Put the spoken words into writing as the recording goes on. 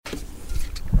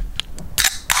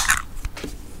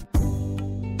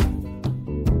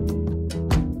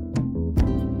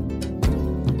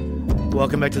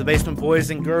Welcome back to the Basement, boys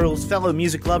and girls, fellow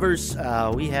music lovers.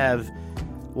 We have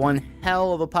one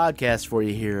hell of a podcast for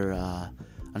you here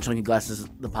on Chunky Glasses,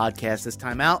 the podcast this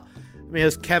time out. I'm your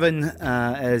host, Kevin,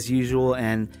 as usual,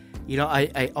 and you know,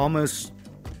 I almost,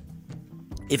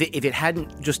 if it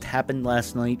hadn't just happened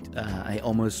last night, I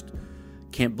almost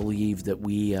can't believe that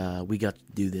we got to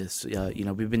do this. You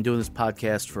know, we've been doing this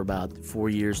podcast for about 4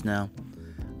 years now.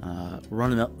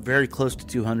 Running up very close to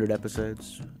 200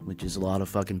 episodes, which is a lot of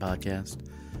fucking podcast.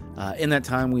 In that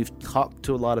time, we've talked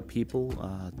to a lot of people,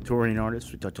 touring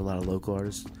artists. We talked to a lot of local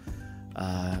artists.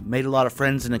 Made a lot of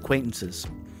friends and acquaintances.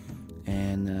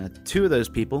 And two of those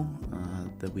people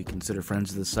that we consider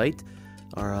friends of the site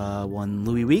are one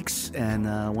Louis Weeks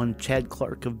and one Chad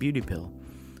Clark of Beauty Pill.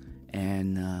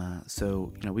 And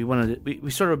so, you know, we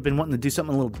sort of been wanting to do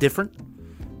something a little different.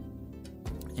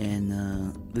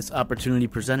 And this opportunity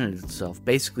presented itself.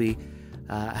 Basically,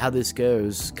 how this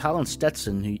goes, Colin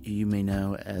Stetson, who you may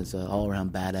know as an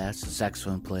all-around badass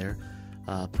saxophone player,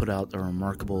 put out a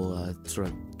remarkable sort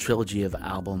of trilogy of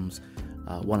albums.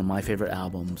 One of my favorite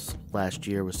albums last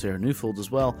year was Sarah Newfield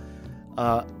as well.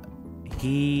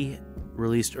 He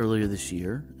released earlier this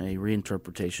year a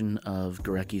reinterpretation of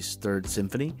Gorecki's Third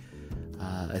Symphony,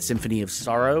 a symphony of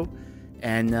sorrow,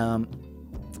 and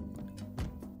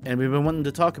we've been wanting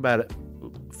to talk about it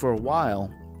for a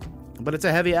while, but it's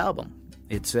a heavy album.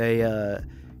 It's it's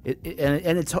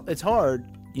hard,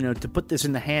 you know, to put this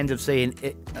in the hands of, say,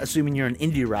 assuming you're an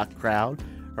indie rock crowd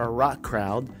or a rock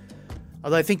crowd.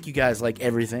 Although I think you guys like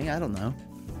everything. I don't know.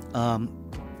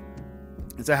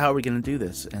 So how are we going to do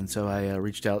this? And so I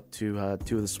reached out to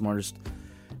two of the smartest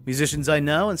musicians I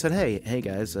know and said, "Hey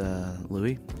guys,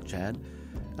 Louis, Chad,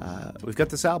 we've got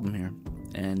this album here,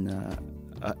 and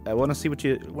I want to see what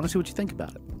you think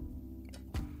about it.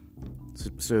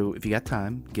 So if you got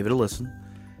time, give it a listen,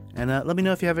 and let me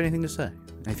know if you have anything to say.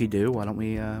 And if you do, why don't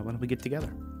we get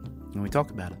together and we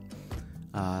talk about it?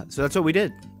 So that's what we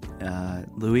did.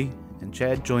 Louis and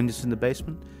Chad joined us in the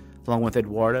basement, along with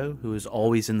Eduardo, who is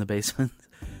always in the basement.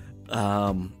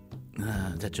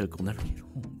 That joke will never get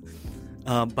old.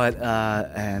 But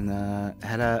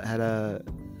had a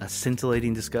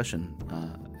scintillating discussion,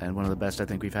 and one of the best I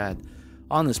think we've had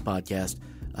on this podcast,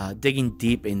 digging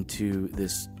deep into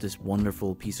this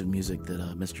wonderful piece of music that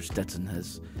Mr. Stetson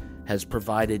has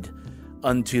provided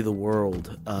unto the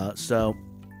world. So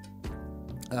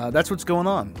that's what's going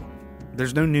on.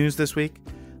 There's no news this week.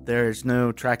 There's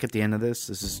no track at the end of this.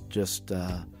 This is just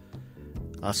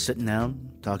us sitting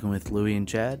down talking with Louis and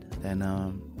Chad and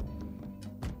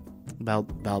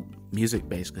about music,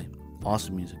 basically.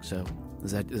 Awesome music. So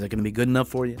is that going to be good enough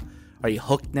for you? Are you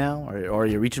hooked now, or are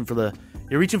you reaching for the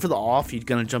off? You're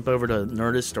gonna jump over to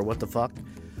Nerdist or what the fuck?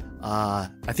 I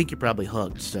think you're probably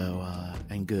hooked. So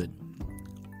and good.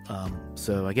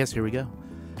 So I guess here we go.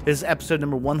 This is episode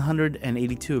number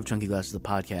 182 of Chunky Glasses, the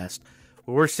podcast,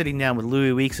 where we're sitting down with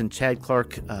Louis Weeks and Chad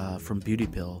Clark from Beauty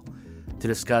Pill to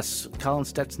discuss Colin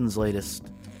Stetson's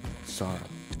latest, Sorrow.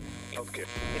 Okay.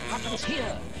 It happens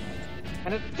here,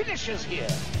 and it finishes here.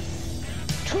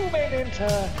 Two men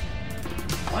enter,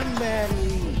 one man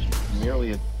leaves.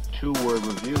 Merely a 2-word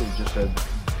review just said,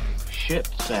 shit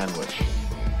sandwich.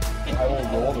 I will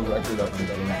roll the record up and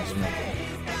doesn't ask me.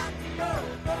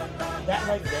 That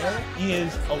right there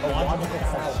is a logical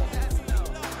fallacy.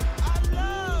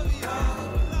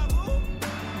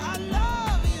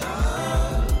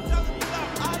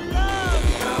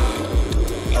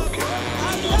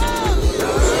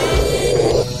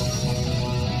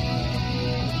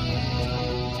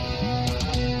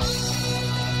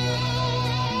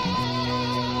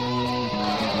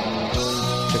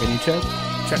 Check.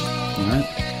 Check. All right.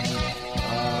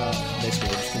 Basically,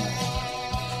 we're just gonna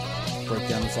break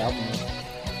down this album.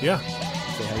 Yeah.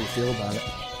 Say how you feel about it.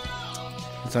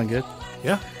 That sound good?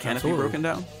 Yeah. Can it be broken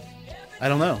down? I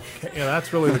don't know. Yeah,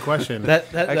 that's really the question.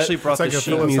 That Actually brought like the a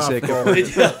sheet music.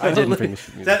 philosophical- I didn't bring the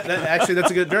sheet music. Actually, that's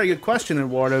a very good question,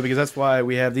 Eduardo, because that's why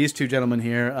we have these two gentlemen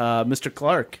here. Mr.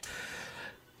 Clark.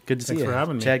 Good to see you. Thanks for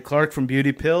having me. Chad Clark from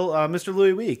Beauty Pill. Mr.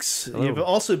 Louis Weeks. Hello. You've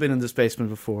also been in this basement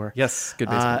before. Yes, good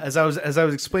basement. As I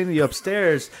was explaining to you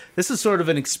upstairs, this is sort of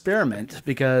an experiment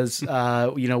because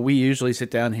you know, we usually sit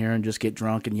down here and just get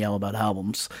drunk and yell about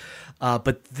albums.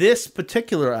 But this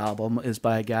particular album is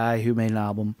by a guy who made an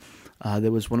album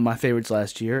that was one of my favorites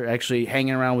last year, actually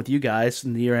hanging around with you guys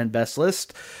in the year-end best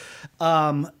list.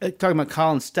 Talking about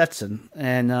Colin Stetson,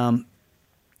 and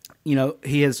you know,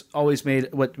 he has always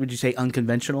made, what would you say,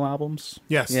 unconventional albums?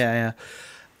 Yes. Yeah.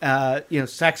 You know,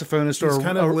 saxophonist He's or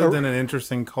kind of lived in an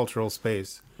interesting cultural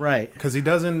space, right? because he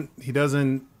doesn't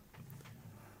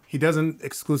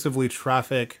exclusively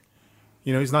traffic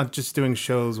You know, he's not just doing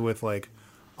shows with like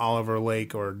Oliver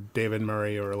Lake or David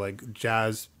Murray or like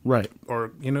jazz, Right.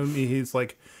 Or you know, he's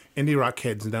like indie rock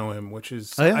kids know him, which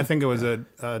is Oh, yeah. I think it was a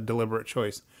deliberate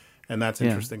choice, and that's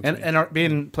interesting. And to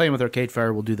me. playing with Arcade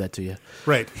Fire will do that to you.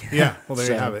 Right, yeah. Well, there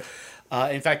So, you have it.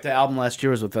 In fact, the album last year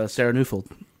was with Sarah Neufeld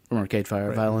from Arcade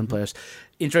Fire, violin players.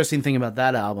 Interesting thing about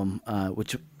that album,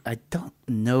 which I don't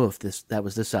know if that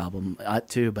was this album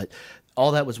too, but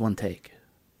all that was one take,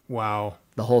 Wow,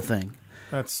 the whole thing.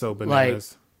 that's so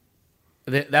bananas.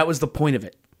 That was the point of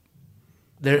it.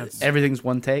 Everything's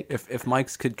one take. If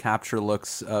mics could capture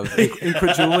looks of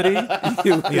incredulity,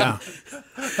 Yeah,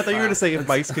 I thought you were going to say if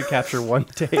mics could capture one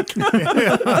take.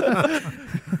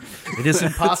 It is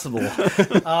impossible.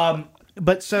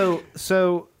 But so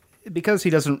because he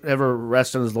doesn't ever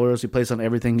rest on his laurels, he plays on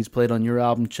everything. He's played on your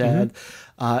album, Chad.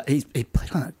 He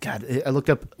played on God. I looked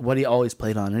up what he always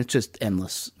played on, and it's just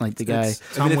endless. Like the guy.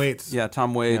 Tom Waits. Yeah,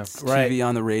 Tom Waits, Yeah. Right. TV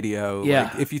on the radio. Yeah.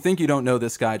 Like, if you think you don't know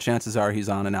this guy, chances are he's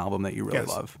on an album that you really Yes.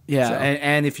 love. Yeah, So-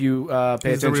 and if you pay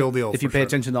He's the attention, real deal, if you for pay sure.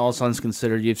 attention to All Songs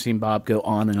Considered, you've seen Bob go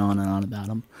on and on and on about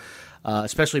him.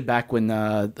 Especially back when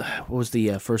what was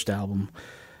the first album?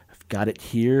 I've got it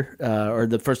here, or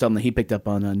the first album that he picked up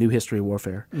on, New History of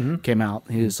Warfare, came out.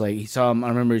 He was like, he saw him. I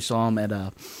remember he saw him at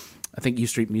I think U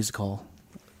Street Music Hall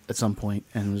at some point,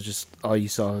 and it was just all you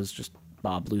saw was just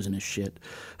Bob losing his shit.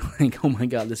 Like, oh my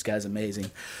god, this guy's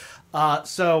amazing.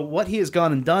 So what he has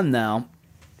gone and done now.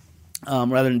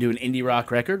 Rather than do an indie rock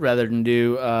record, rather than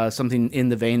do something in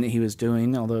the vein that he was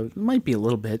doing, although it might be a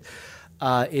little bit,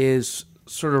 is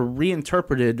sort of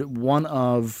reinterpreted one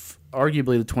of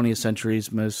arguably the 20th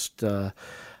century's most, I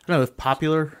don't know if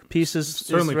popular pieces.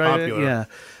 Certainly is right. popular. Yeah.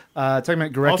 Talking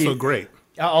about Gorecki. Also great.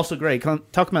 Also great. Talking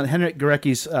about Henryk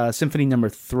Gorecki's Symphony No.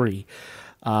 3.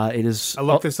 It is. I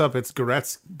looked this up. It's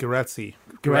Gorecki.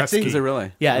 Gorecki? Is it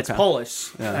really? Yeah, it's Okay.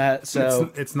 Polish.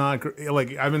 So It's not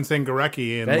like I've been saying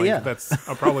Gorecki, and like, yeah. that's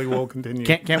I probably will continue.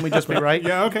 can't we just be right?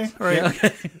 Yeah. Okay. All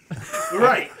right.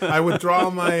 Right. I withdraw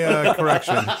my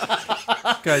correction.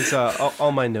 Guys,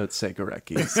 all my notes say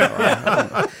Gorecki,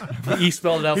 so You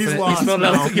spelled it out. He's lost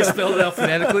now. You spelled it out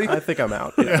phonetically. I think I'm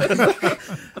out.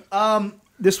 Yeah.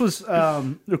 This was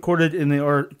recorded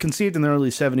conceived in the early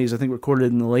 70s. I think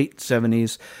recorded in the late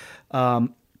 70s.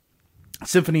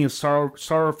 Symphony of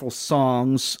Sorrowful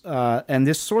Songs. And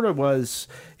this sort of was,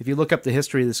 if you look up the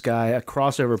history of this guy, a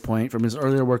crossover point from his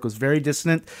earlier work was very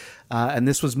dissonant. And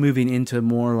this was moving into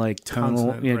more like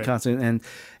tonal, Consonant, right. consonant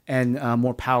and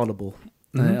more palatable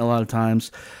a lot of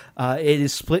times. It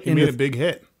is split He into... made a big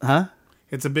hit. Huh?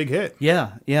 It's a big hit.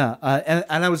 Yeah.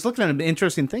 And I was looking at an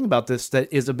interesting thing about this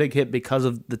that is a big hit because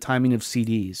of the timing of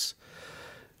CDs,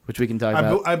 which we can talk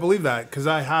about. I believe that because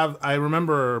I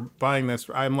remember buying this.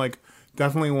 I'm like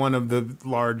definitely one of the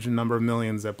large number of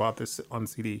millions that bought this on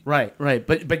CD. Right.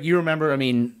 But you remember, I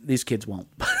mean, these kids won't.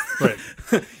 Right.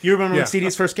 You remember Yeah. when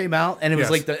CDs first came out, and it was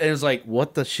Yes. it was like,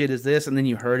 what the shit is this? And then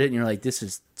you heard it, and you're like, this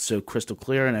is so crystal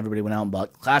clear. And everybody went out and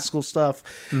bought classical stuff,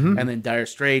 and then Dire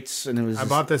Straits, and it was. I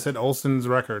bought this at Olson's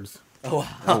Records. Oh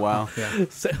wow. Yeah.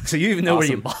 So you even know where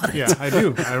you Awesome. bought it. Yeah, I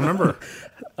do. I remember.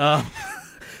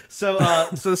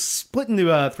 So split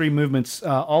into three movements,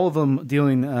 all of them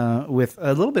dealing with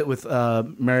a little bit with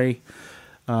Mary,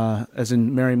 as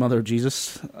in Mary, Mother of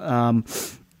Jesus,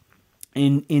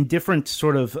 in different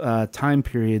sort of time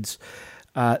periods.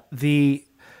 The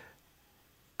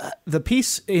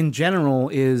piece in general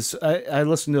is I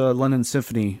listened to a London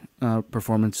Symphony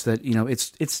performance that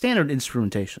it's standard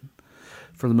instrumentation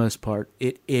for the most part.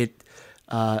 It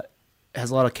has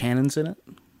a lot of cannons in it,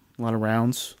 a lot of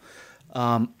rounds.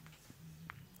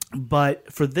 But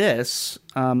for this,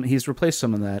 he's replaced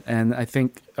some of that, and I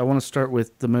think I want to start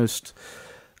with the most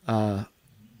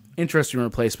interesting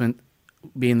replacement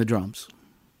being the drums,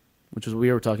 which is what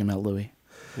we were talking about, Louis.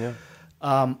 Yeah.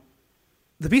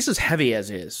 The piece is heavy as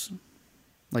is.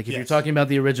 Like if you're Yes. talking about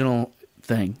the original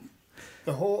thing.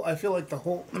 I feel like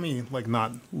I mean, like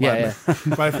not, Yeah,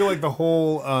 but I feel like the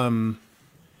whole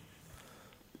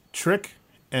trick,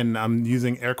 and I'm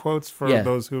using air quotes for Yeah.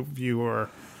 those of you who are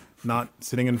not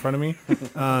sitting in front of me.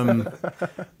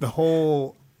 The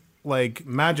whole like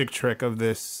magic trick of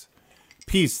this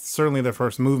piece, certainly the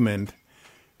first movement,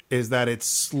 is that it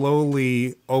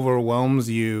slowly overwhelms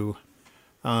you.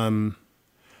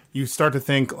 You start to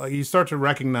think, you start to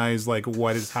recognize like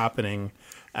what is happening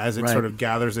as it Right. sort of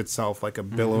gathers itself like a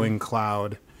billowing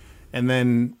cloud, and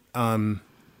then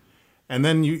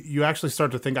you actually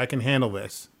start to think, I can handle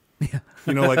this. Yeah.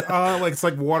 Like it's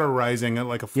like water rising at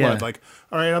like a flood. Yeah. Like,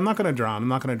 all right, I'm not going to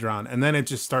drown. And then it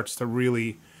just starts to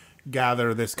really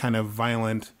gather this kind of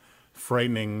violent,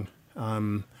 frightening,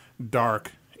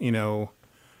 dark,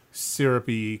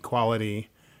 syrupy quality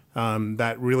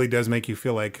that really does make you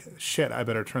feel like, shit, I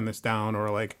better turn this down, or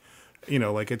like,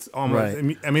 like it's almost.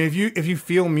 Right. I mean, if you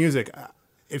feel music,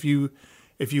 if you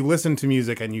listen to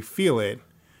music and you feel it,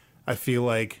 I feel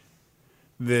like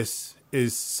this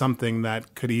is something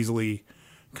that could easily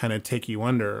kind of take you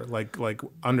under, like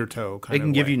Undertow kind of. It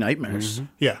can give way. you nightmares.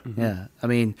 Yeah. Yeah, I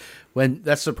mean, when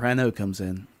that soprano comes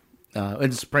in,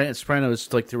 and soprano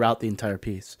is like throughout the entire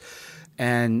piece,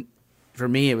 and for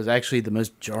me, it was actually the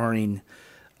most jarring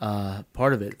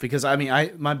part of it, because I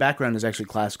mean, my background is actually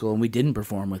classical, and we didn't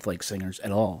perform with like singers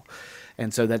at all,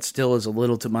 and so that still is a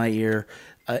little to my ear.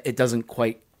 It doesn't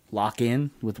quite lock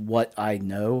in with what I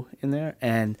know in there,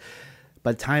 and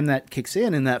by the time that kicks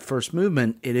in that first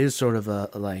movement, it is sort of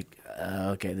a like,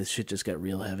 okay, this shit just got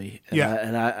real heavy. And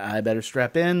Yeah. I better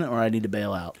strap in, or I need to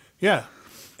bail out. Yeah.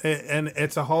 And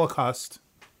it's a Holocaust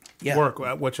work,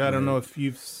 which I don't know if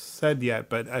you've said yet,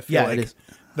 but I feel it like is.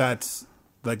 that's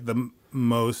like the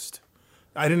most.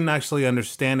 I didn't actually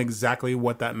understand exactly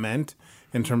what that meant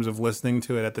in terms of listening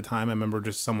to it at the time. I remember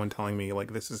just someone telling me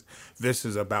like, this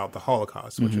is about the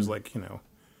Holocaust, which is like,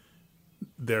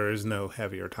 there is no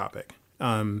heavier topic.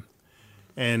 And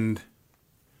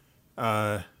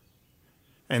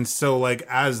so like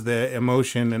as the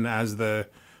emotion and as the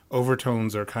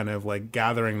overtones are kind of like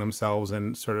gathering themselves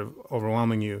and sort of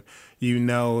overwhelming you,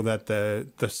 that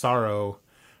the sorrow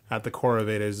at the core of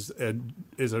it is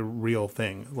a real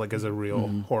thing, like is a real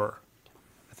horror.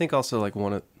 I think also like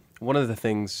one of the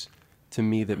things to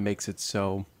me that makes it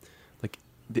so like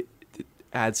it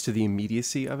adds to the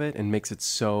immediacy of it and makes it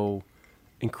so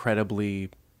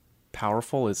incredibly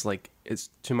powerful is like, it's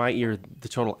to my ear the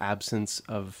total absence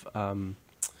of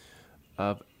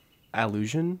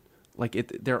allusion. Like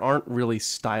there aren't really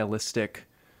stylistic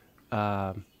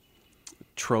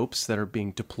tropes that are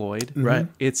being deployed. Right.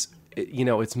 It's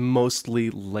mostly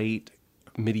late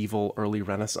medieval, early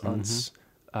Renaissance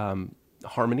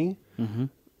harmony.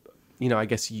 I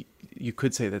guess you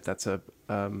could say that that's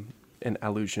an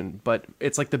allusion, but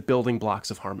it's like the building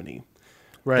blocks of harmony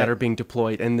that are being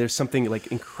deployed, and there's something like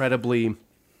incredibly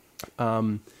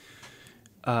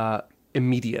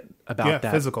immediate about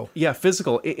that. Physical. Yeah,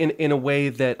 physical in a way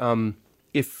that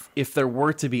if there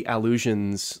were to be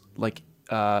allusions like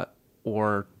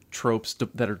or tropes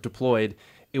that are deployed,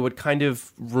 it would kind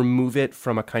of remove it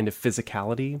from a kind of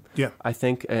physicality. Yeah, I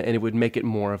think, and it would make it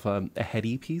more of a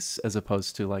heady piece as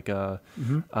opposed to like a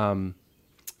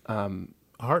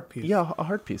heart piece. Yeah, a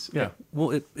heart piece. Yeah.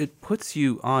 Well, it puts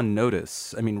you on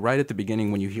notice. I mean, right at the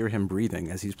beginning when you hear him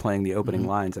breathing as he's playing the opening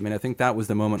lines. I mean, I think that was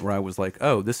the moment where I was like,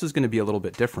 oh, this is going to be a little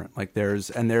bit different. Like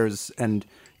and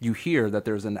you hear that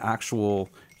there's an actual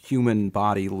human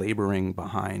body laboring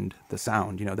behind the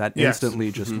sound. That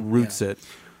instantly just roots it.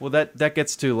 Well, that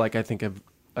gets to like, I think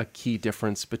a key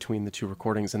difference between the two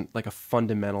recordings and like a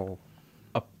fundamental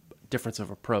difference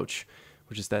of approach,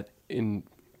 which is that in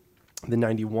the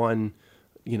 91,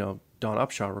 Dawn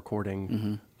Upshaw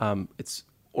recording, it's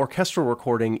orchestral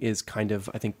recording is kind of,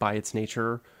 I think by its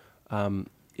nature,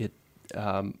 it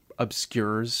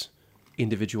obscures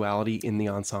individuality in the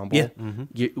ensemble. Yeah.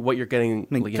 What you're getting,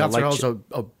 I mean, concert halls are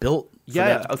built for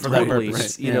that, for totally. that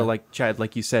purpose. Like Chad,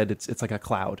 like you said, it's like a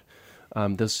cloud.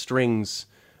 Those strings,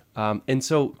 and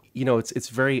so it's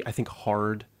very, I think,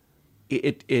 hard.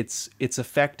 Its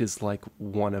effect is like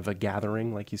one of a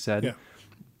gathering, like you said. Yeah.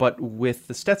 But with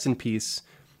the Stetson piece,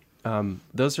 all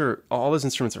those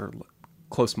instruments are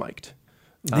close mic'd,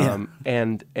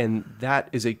 and that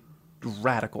is a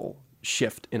radical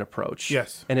shift in approach.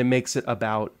 Yes, and it makes it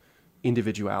about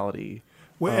individuality.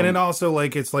 Well, and it also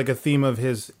it's like a theme of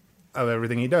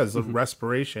everything he does. The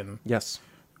respiration. Yes.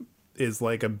 Is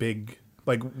like a big,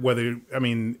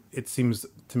 it seems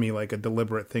to me like a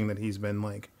deliberate thing that he's been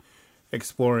like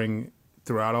exploring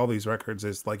throughout all these records,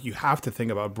 is like, you have to think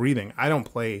about breathing. I don't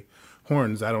play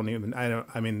horns. I don't know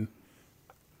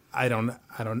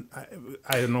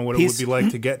what it would be like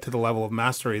to get to the level of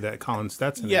mastery that Colin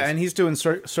Stetson is. And he's doing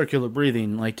circular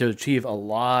breathing, like to achieve a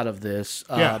lot of this.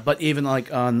 But even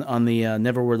like on the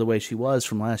Never Were the Way She Was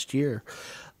from last year,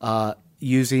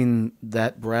 using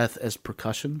that breath as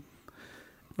percussion.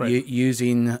 Right.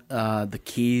 Using the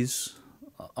keys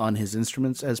on his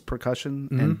instruments as percussion,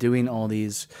 and doing all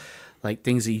these like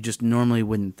things that you just normally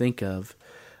wouldn't think of.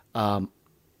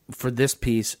 For this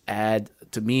piece,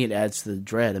 to me it adds to the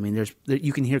dread. I mean,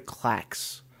 you can hear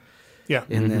clacks.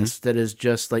 In this, that is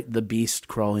just like the beast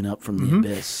crawling up from the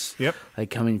abyss. Yep, like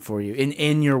coming for you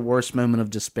in your worst moment of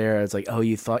despair. It's like, oh,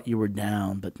 you thought you were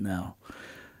down, but no.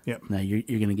 Yep. Now you're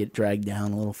going to get dragged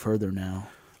down a little further now.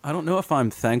 I don't know if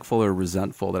I'm thankful or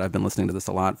resentful that I've been listening to this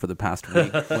a lot for the past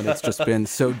week when it's just been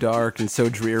so dark and so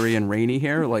dreary and rainy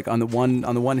here. Like on the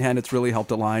one hand, it's really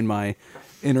helped align my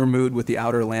inner mood with the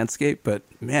outer landscape, but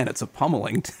man, it's a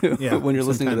pummeling too when you're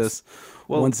listening to this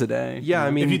once a day. Yeah, I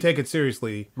mean, if you take it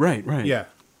seriously, right. Yeah,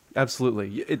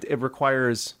 absolutely. It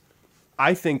requires,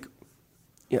 I think,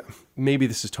 maybe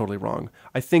this is totally wrong.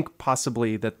 I think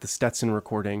possibly that the Stetson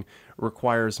recording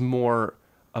requires more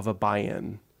of a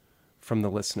buy-in from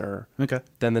the listener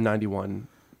than the 91,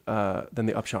 than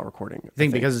the Upshot recording. I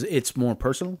think because it's more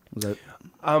personal? Is that...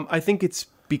 I think it's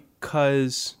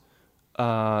because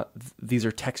these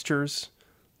are textures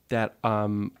that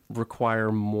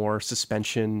require more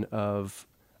suspension of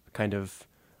kind of...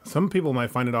 Some people might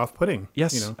find it off-putting.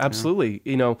 Yes, absolutely.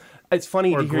 You know, it's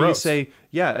funny to hear you say...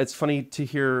 Yeah, it's funny to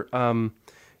hear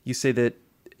you say that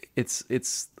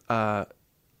it's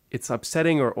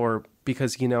upsetting or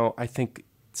because, I think...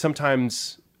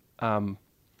 Sometimes,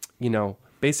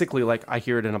 basically, like I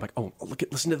hear it and I'm like, oh,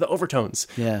 listen to the overtones.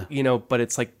 Yeah. But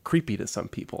it's like creepy to some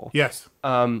people. Yes.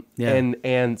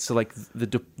 And so like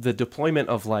the deployment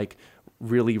of like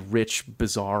really rich,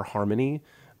 bizarre harmony,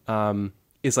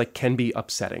 is like can be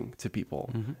upsetting to people.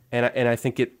 Mm-hmm. And I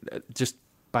think it just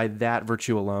by that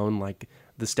virtue alone, like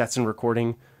the Stetson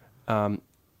recording, the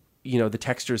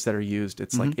textures that are used,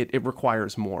 it's like it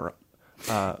requires more.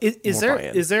 Is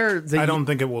there? I don't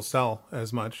think it will sell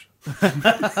as much.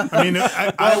 I mean,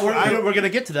 we're gonna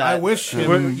get to that. I wish.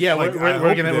 We're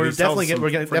definitely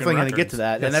gonna get to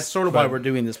that, and that's sort of why we're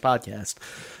doing this podcast.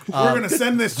 We're gonna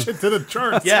send this shit to the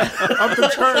charts. Yeah, up the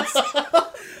charts.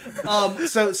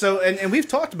 So we've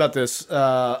talked about this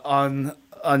on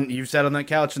you sat on that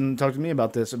couch and talked to me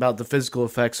about this, about the physical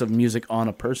effects of music on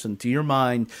a person. To your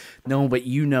mind, knowing what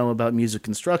you know about music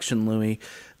construction, Louis,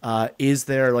 is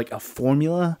there like a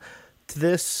formula to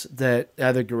this that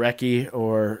either Gurecki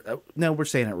or no, we're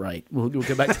saying it right. We'll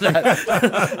get back to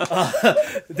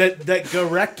that. that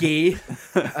Gurecki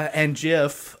and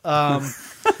Jiff,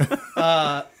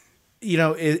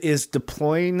 is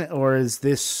deploying, or is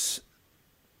this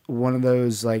one of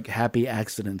those like happy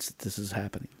accidents that this is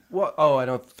happening? Well, I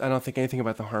don't think anything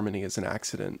about the harmony is an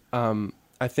accident.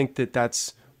 I think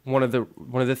that's one of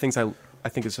the things I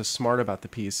think is so smart about the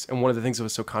piece, and one of the things that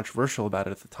was so controversial about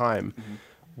it at the time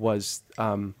was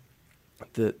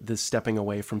the stepping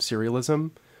away from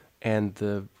serialism and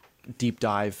the deep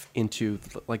dive into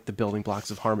like the building blocks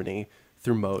of harmony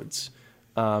through modes,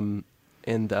 and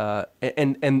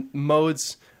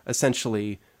modes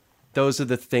essentially, those are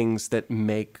the things that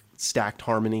make stacked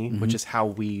harmony, which is how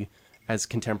we as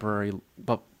contemporary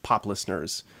pop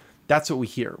listeners, that's what we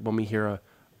hear when we hear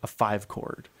a 5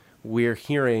 chord. We're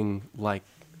hearing like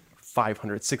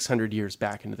 500, 600 years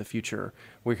back into the future.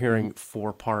 We're hearing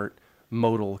 4-part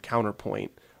modal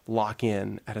counterpoint lock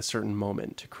in at a certain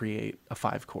moment to create a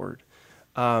 5 chord.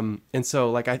 And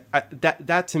so like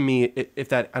that to me, if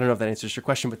that, I don't know if that answers your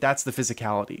question, but that's the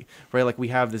physicality, right? Like we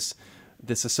have this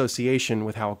association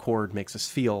with how a chord makes us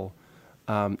feel.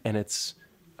 And it's,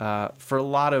 for a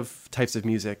lot of types of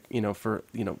music, a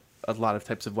lot of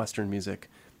types of Western music,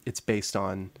 it's based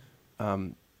on,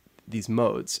 these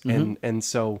modes. And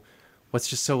so what's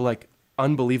just so like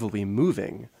unbelievably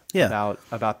moving about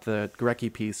the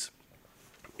Gurecki piece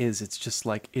is it's just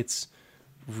like, it's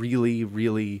really,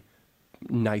 really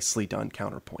nicely done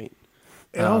counterpoint.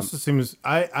 It also seems,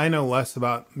 I know less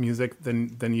about music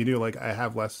than you do. Like I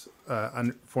have less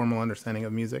formal understanding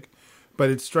of music, but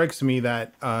it strikes me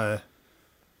that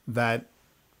that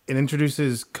it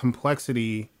introduces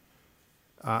complexity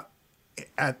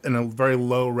in a very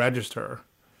low register,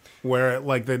 where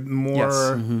like the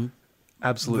more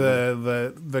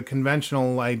absolutely the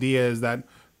conventional idea is that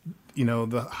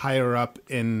the higher up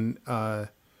in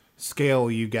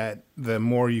scale you get, the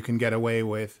more you can get away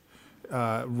with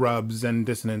rubs and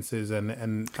dissonances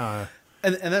and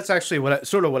that's actually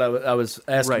what I was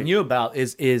asking you about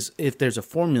is if there's a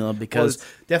formula, because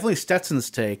definitely Stetson's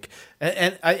take,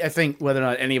 and I think whether or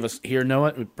not any of us here know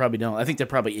it, we probably don't. I think there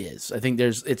probably is. I think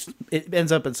it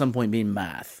ends up at some point being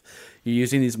math. You're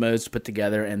using these modes to put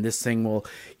together, and this thing will,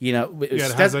 it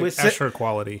has like Escher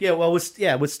quality. Yeah, well,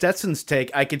 with Stetson's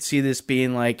take, I could see this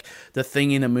being like the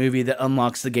thing in a movie that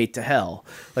unlocks the gate to hell.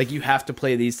 Like you have to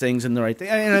play these things in the right thing.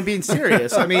 And I'm being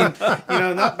serious. I mean,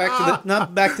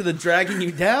 not back to the dragging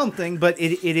you down thing, but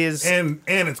it is, and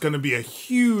it's going to be a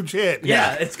huge hit.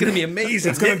 Yeah, it's going to be amazing.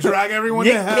 It's going to drag everyone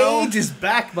to hell. Nick Cage is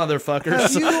back,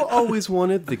 motherfuckers. Have you always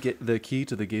wanted the key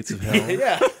to the gates of hell?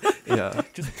 Yeah. Yeah.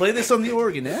 Just play this on the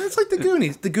organ. Yeah, it's like the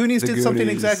Goonies. The Goonies did something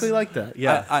Goonies. exactly like that.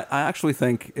 Yeah. I actually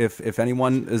think if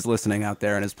anyone is listening out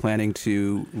there and is planning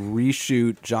to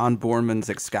reshoot John Borman's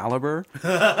Excalibur,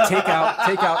 take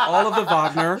out all of the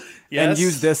Wagner and Yes.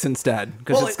 use this instead,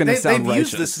 because Well, it's going to sound they've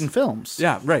righteous. used this in films.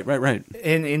 Yeah, right.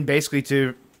 In basically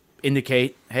to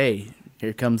indicate, hey,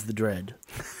 here comes the dread.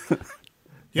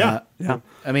 Yeah. Yeah.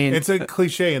 I mean, It's a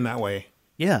cliche in that way.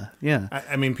 yeah.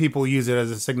 I mean, people use it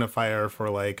as a signifier for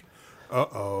like,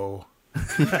 uh-oh.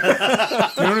 You know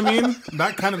what I mean?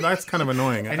 That's kind of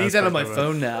annoying. I need that on my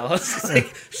phone now. It's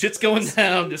like, shit's going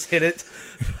down. Just hit it.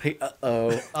 Like,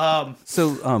 uh-oh.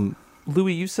 So,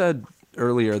 Louis, you said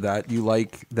earlier that you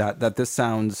like that this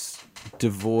sounds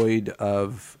devoid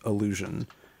of illusion,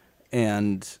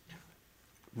 and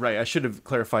Right. I should have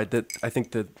clarified that I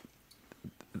think the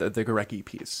Gorecki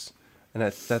piece, and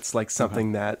that's like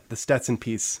something that the Stetson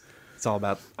piece, it's all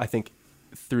about, I think,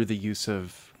 through the use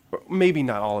of, or maybe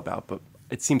not all about, but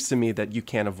it seems to me that you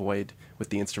can't avoid with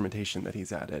the instrumentation that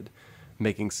he's added,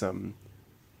 making some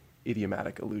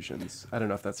idiomatic allusions. I don't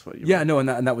know if that's what you yeah, no, and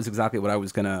that was exactly what I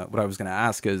was gonna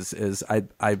ask. Is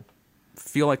I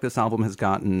feel like this album has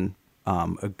gotten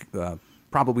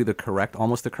probably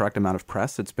almost the correct amount of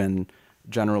press. It's been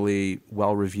generally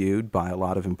well reviewed by a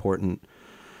lot of important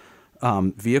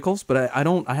vehicles, but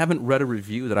I haven't read a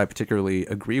review that I particularly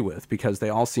agree with, because they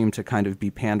all seem to kind of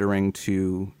be pandering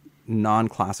to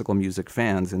non-classical music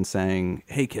fans and saying,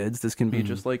 hey kids, this can be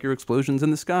just like your Explosions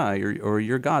in the Sky or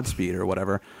your Godspeed or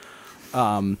whatever,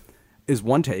 is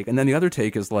one take. And then the other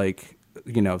take is like,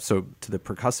 so to the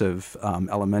percussive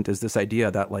element is this idea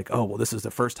that like, oh, well, this is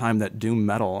the first time that doom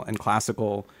metal and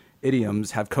classical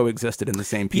idioms have coexisted in the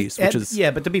same piece, which is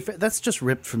but to be fair, that's just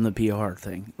ripped from the PR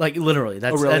thing. Like literally,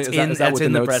 that's really? that's Is that in what that's the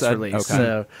in the notes press said? release.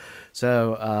 Okay.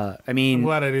 So I I'm mean,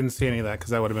 glad I didn't see any of that, because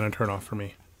that would have been a turnoff for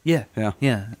me. yeah.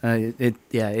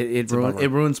 It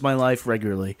ruins my life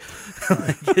regularly.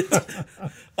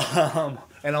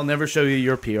 And I'll never show you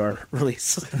your PR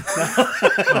release.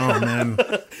 Oh man.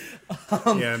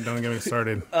 Yeah, don't get me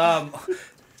started.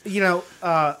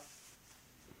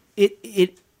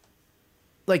 It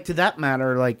like, to that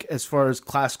matter, like as far as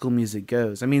classical music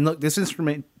goes, I mean, look, this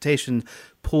instrumentation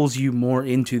pulls you more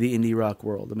into the indie rock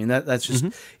world. I mean, that's just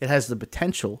it has the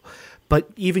potential. But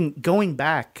even going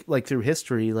back like through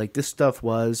history, like this stuff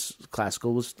was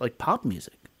like pop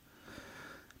music,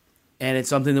 and it's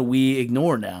something that we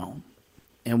ignore now,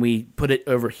 and we put it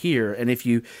over here. And if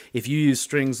you use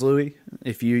strings, Louis,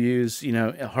 if you use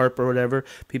a harp or whatever,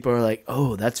 people are like,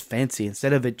 oh, that's fancy,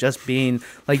 instead of it just being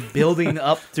like building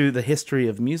up through the history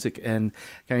of music and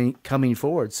coming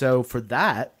forward. So for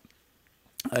that,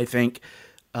 I think,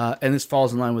 and this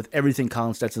falls in line with everything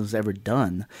Colin Stetson's ever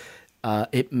done,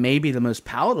 it may be the most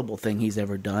palatable thing he's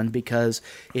ever done, because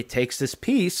it takes this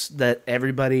piece that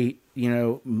everybody,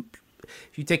 if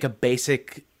you take a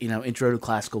basic, intro to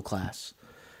classical class,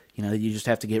 that you just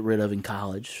have to get rid of in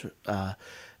college, that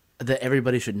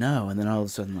everybody should know, and then all of a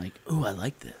sudden, like, ooh, I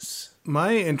like this.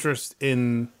 My interest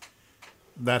in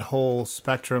that whole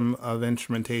spectrum of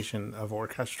instrumentation, of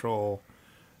orchestral,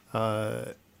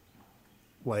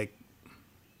 like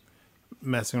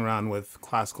messing around with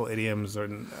classical idioms or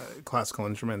classical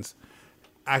instruments,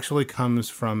 actually comes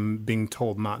from being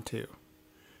told not to.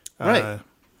 Right.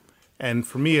 And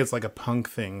for me, it's like a punk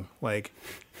thing. Like,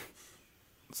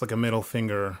 it's like a middle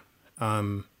finger.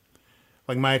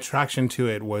 Like, my attraction to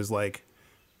it was like,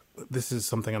 this is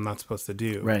something I'm not supposed to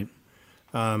do. Right.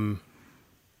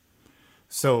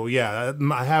 So yeah,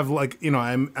 I have like,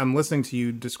 I'm listening to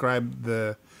you describe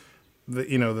the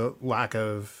lack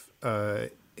of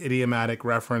idiomatic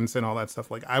reference and all that stuff.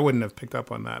 Like, I wouldn't have picked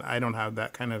up on that. I don't have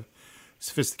that kind of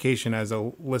sophistication as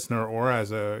a listener or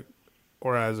as a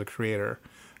creator.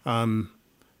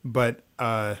 But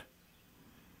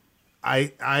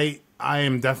I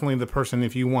am definitely the person,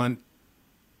 if you want,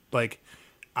 like,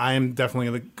 I am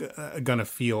definitely gonna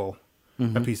feel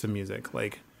a piece of music.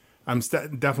 Like, I'm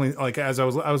definitely, like, as I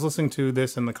was listening to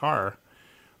this in the car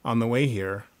on the way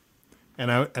here, and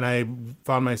I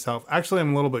found myself, actually,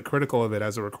 I'm a little bit critical of it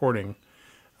as a recording,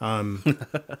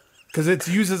 because it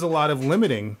uses a lot of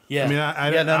limiting. Yeah. I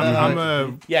mean, I'm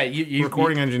a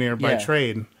recording engineer by yeah.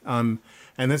 trade, and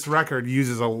this record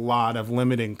uses a lot of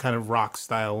limiting, kind of rock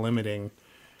style limiting,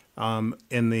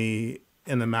 in the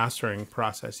mastering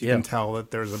process. You can tell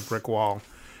that there's a brick wall,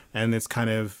 and it's kind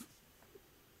of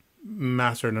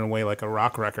mastered in a way like a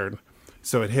rock record.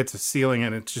 So it hits a ceiling,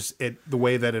 and it's just the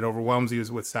way that it overwhelms you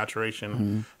is with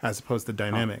saturation as opposed to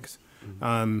dynamics.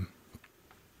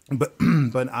 But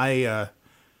I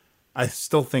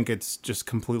still think it's just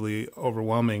completely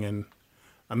overwhelming and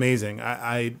amazing.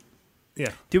 I Yeah.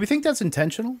 Do we think that's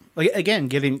intentional? Like again,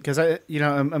 getting because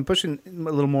I'm pushing a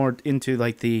little more into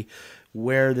like the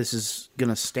where this is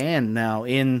gonna stand now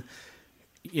in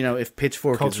if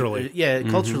Pitchfork Culturally.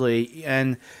 culturally,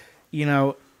 and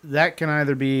that can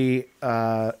either be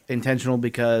intentional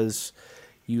because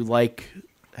you like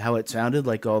how it sounded,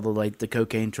 like all the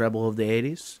cocaine treble of the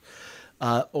 '80s,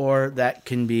 or that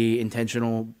can be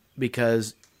intentional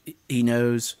because he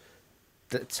knows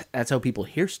that's how people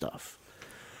hear stuff.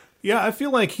 Yeah, I feel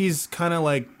like he's kind of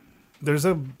like, there's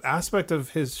a aspect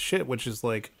of his shit which is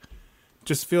like,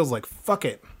 just feels like fuck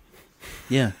it.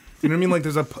 Yeah, You know what I mean? Like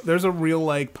there's a real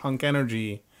like punk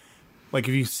energy. Like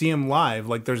if you see him live,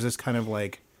 like there's this kind of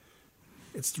like,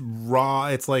 it's raw.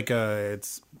 It's like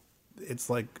it's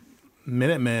like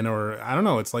Minutemen, or I don't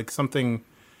know. It's like something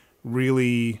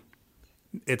really.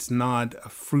 It's not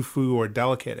frou-frou or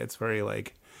delicate. It's very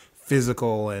like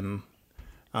physical and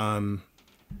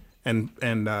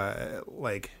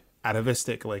like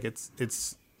atavistic. Like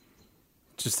it's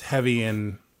just heavy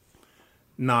and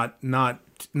not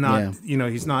Yeah.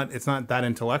 he's not. It's not that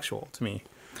intellectual to me.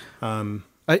 I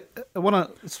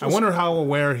want to. I wonder how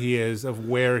aware he is of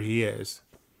where he is.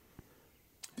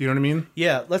 Do you know what I mean?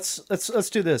 Yeah, let's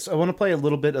do this. I want to play a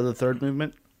little bit of the third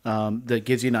movement that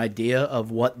gives you an idea of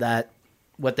what that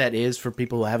is for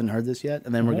people who haven't heard this yet,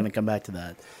 and then we're going to come back to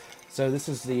that. So this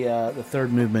is the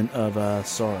third movement of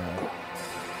Sorrow.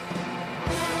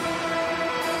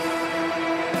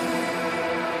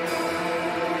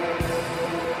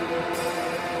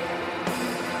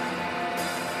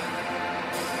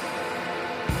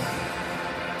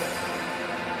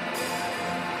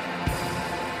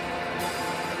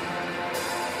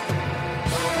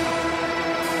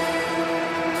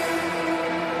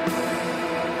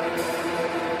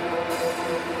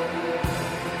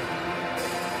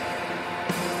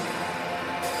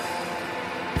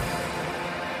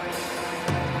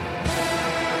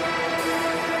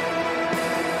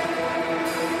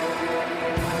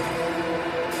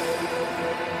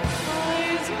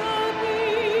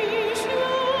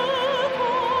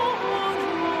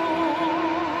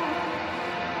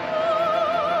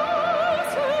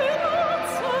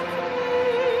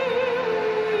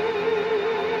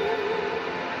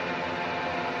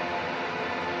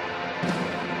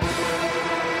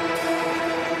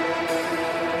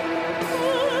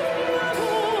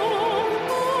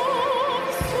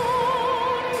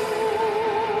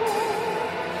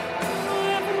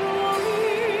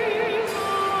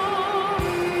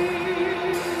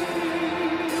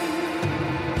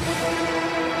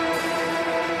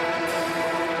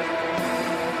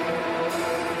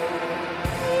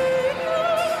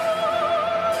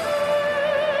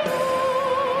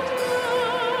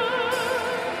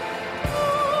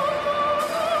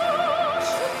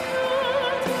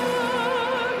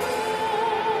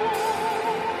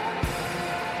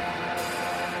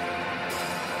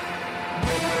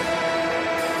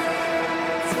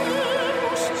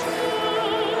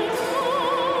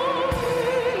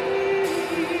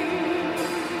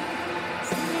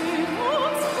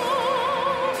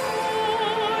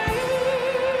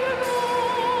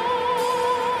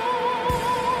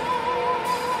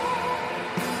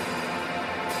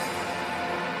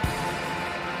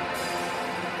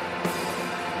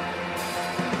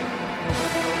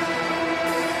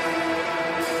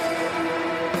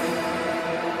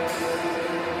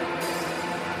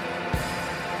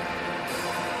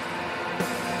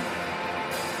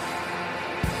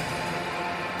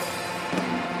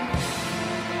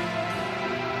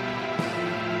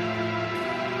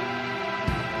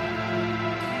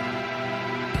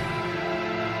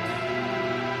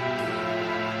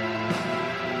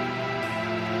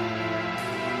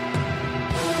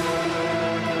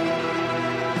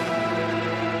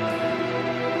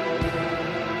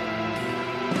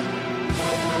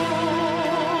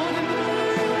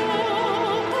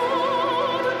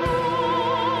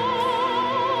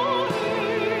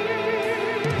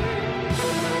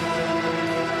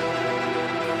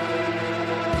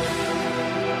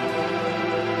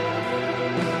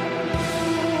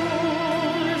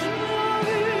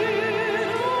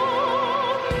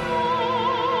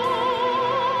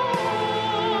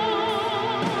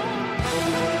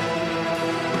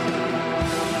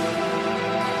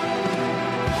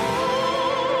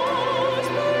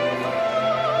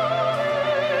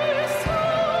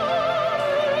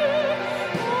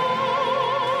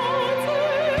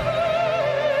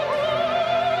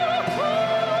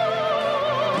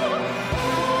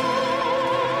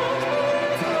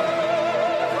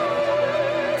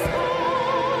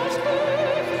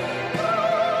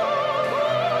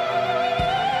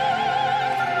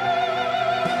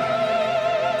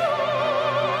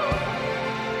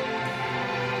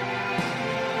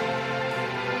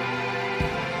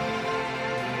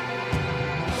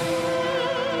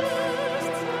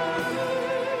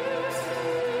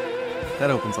 that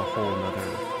opens a whole another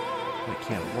like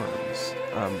can of worms.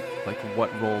 Like what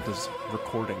role does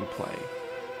recording play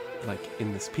like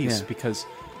in this piece? Yeah. Because,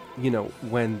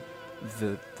 when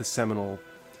the seminal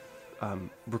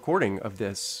recording of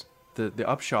this, the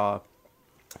Upshaw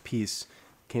piece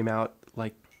came out,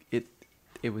 like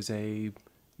it was a,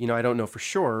 I don't know for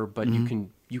sure, but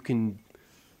you can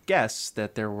guess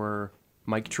that there were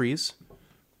mic trees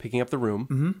picking up the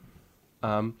room.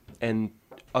 And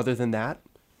other than that,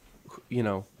 who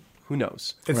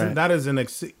knows? Right. That is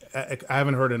I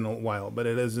haven't heard it in a while, but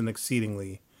it is an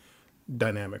exceedingly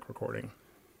dynamic recording.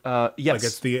 Yes. Like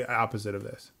it's the opposite of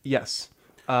this. Yes.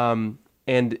 And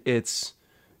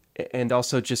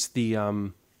also just the,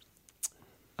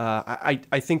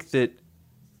 I think that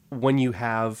when you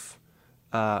have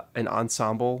an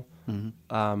ensemble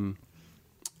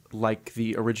like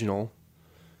the original,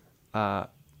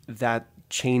 that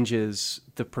changes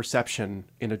the perception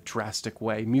in a drastic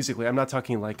way musically. I'm not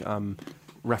talking like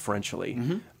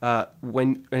referentially.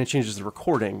 And it changes the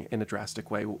recording in a drastic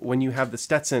way. When you have the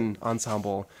Stetson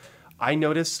ensemble, I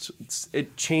noticed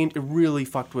it changed. It really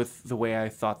fucked with the way I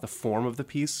thought the form of the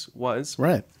piece was.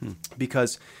 Right.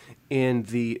 Because in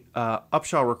the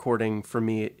Upshaw recording, for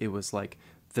me, it was like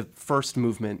the first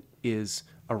movement is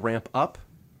a ramp up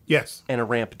Yes, and a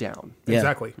ramp down. Yeah.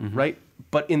 exactly. Right?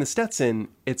 But in the Stetson,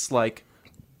 it's like,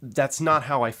 that's not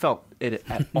how I felt it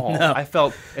at all. No. I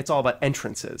felt it's all about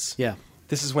entrances. Yeah.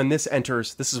 This is when this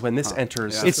enters. This is when this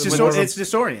enters. It's When this-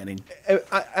 it's disorienting.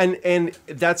 and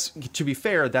that's, to be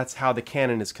fair, that's how the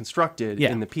canon is constructed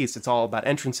Yeah. in the piece. It's all about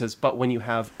entrances. But when you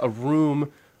have a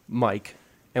room mic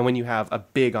and when you have a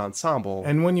big ensemble,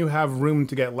 And when you have room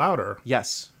to get louder,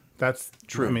 yes, that's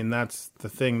True. I mean, that's the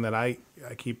thing that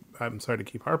I'm sorry to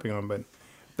keep harping on, but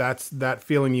that's that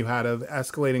feeling you had of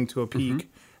escalating to a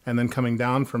peak and then coming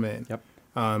down from it. Yep.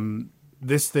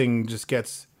 This thing just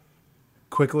gets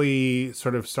quickly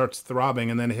sort of starts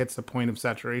throbbing, and then it hits the point of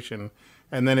saturation,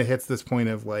 and then it hits this point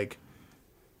of like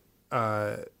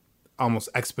almost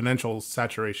exponential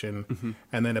saturation,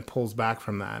 and then it pulls back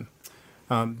from that.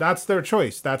 That's their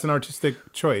choice. That's an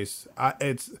artistic choice.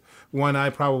 It's one I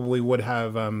probably would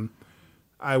have.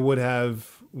 I would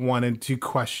have wanted to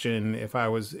question if I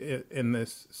was in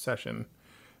this session.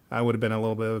 I would have been a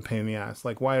little bit of a pain in the ass.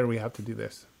 Like, why do we have to do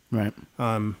this? Right.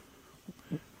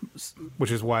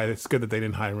 Which is why it's good that they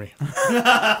didn't hire me.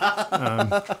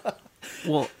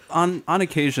 Well, on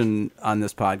occasion on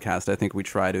this podcast, I think we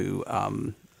try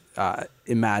to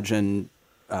imagine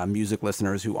music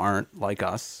listeners who aren't like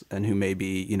us and who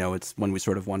maybe, it's when we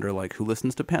sort of wonder, like, who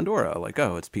listens to Pandora? Like,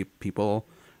 oh, it's people.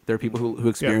 There are people who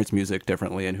experience music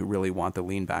differently and who really want the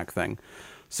lean back thing.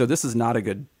 So this is not a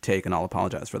good take, and I'll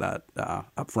apologize for that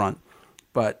up front.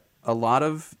 But a lot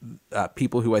of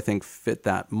people who I think fit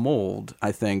that mold,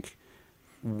 I think,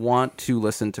 want to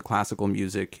listen to classical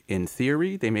music in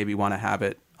theory. They maybe want to have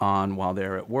it on while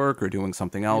they're at work or doing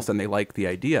something else, and they like the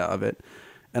idea of it.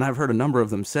 And I've heard a number of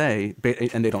them say,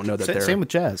 and they don't know that they're... Same with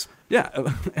jazz. Yeah,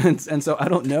 and so I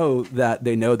don't know that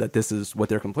they know that this is what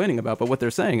they're complaining about, but what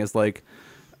they're saying is like,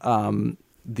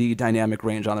 the dynamic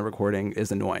range on the recording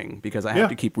is annoying because I have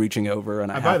to keep reaching over,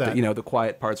 and I have to, the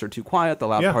quiet parts are too quiet, the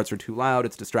loud parts are too loud.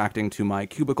 It's distracting to my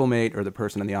cubicle mate or the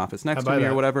person in the office next to me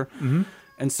or whatever.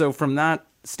 And so from that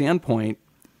standpoint,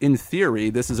 in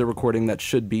theory, this is a recording that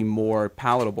should be more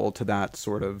palatable to that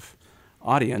sort of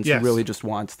audience who really just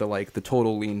wants the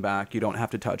total lean back. You don't have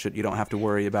to touch it. You don't have to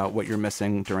worry about what you're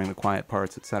missing during the quiet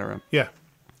parts, etc. Yeah.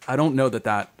 I don't know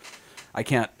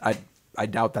I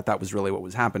doubt that was really what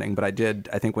was happening, but I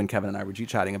think when Kevin and I were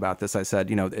G-chatting about this, I said,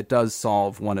 it does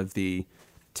solve one of the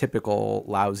typical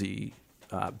lousy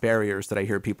barriers that I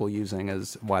hear people using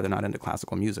as why they're not into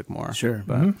classical music more. Sure.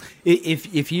 But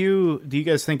If you do you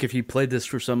guys think if you played this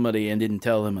for somebody and didn't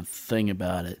tell them a thing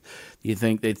about it, do you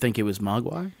think they'd think it was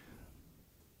Mogwai?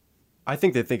 I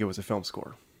think they think it was a film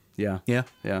score. yeah. Yeah.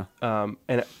 Yeah.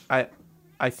 And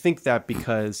I think that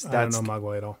because I that's don't know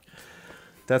Mogwai at all.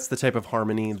 that's the type of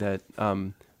harmony that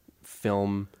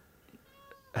film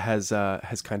has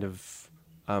kind of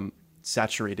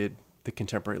saturated the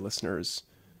contemporary listeners,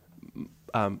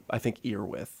 I think, ear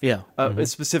with. Yeah.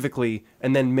 Specifically,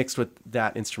 and then mixed with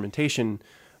that instrumentation,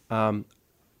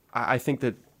 I think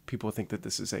that people think that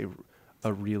this is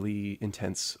a really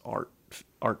intense art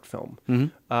film.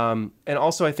 And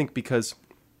also, I think because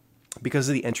of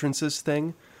the entrances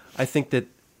thing, I think that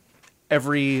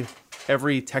every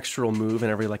textural move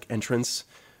and every entrance,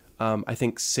 I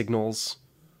think signals,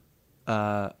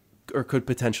 or could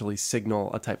potentially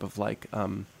signal a type of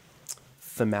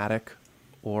thematic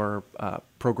or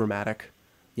programmatic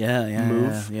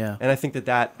move. Yeah. And I think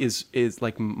that is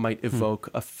might evoke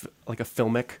a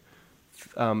filmic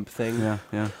thing.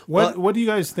 Yeah. What do you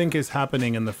guys think is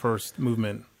happening in the first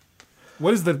movement?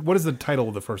 What is the title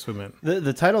of the first movement?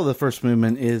 The title of the first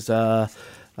movement is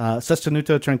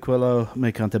Sostenuto Tranquillo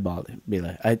Me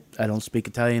Cantabile. I don't speak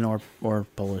Italian or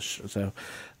Polish, so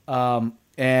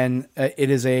and it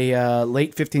is a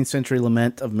late 15th century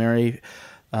lament of Mary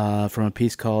from a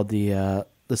piece called the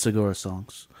Segura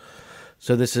Songs.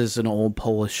 So this is an old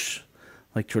Polish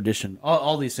tradition.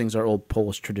 All these things are old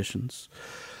Polish traditions,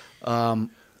 and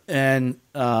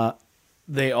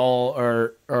they all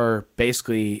are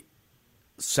basically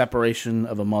separation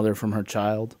of a mother from her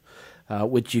child,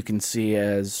 which you can see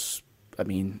as, I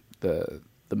mean, the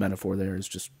metaphor there is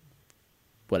just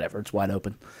whatever. It's wide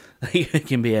open. It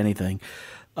can be anything.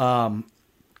 And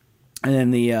then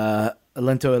the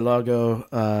Lento e Largo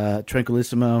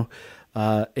Tranquillissimo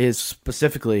is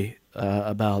specifically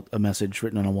about a message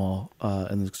written on a wall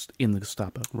in the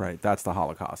Gestapo. Right, that's the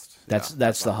Holocaust.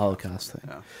 That's the Holocaust thing.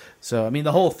 Yeah. So, I mean,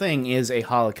 the whole thing is a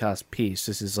Holocaust piece.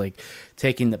 This is like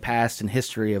taking the past and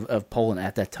history of Poland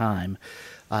at that time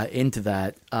into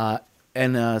that.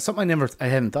 And something I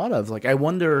hadn't thought of. Like, I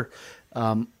wonder,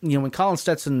 when Colin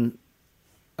Stetson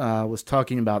was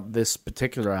talking about this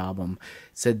particular album,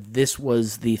 said this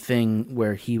was the thing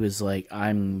where he was like,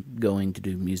 I'm going to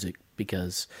do music,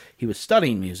 because he was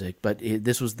studying music, but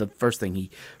this was the first thing he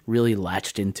really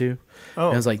latched into. Oh,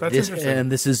 and I was like, that's this, interesting.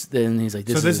 and this is, then he's like,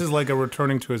 This is like a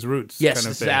returning to his roots. yes, kind of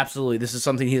this is thing. absolutely. This is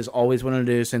something he has always wanted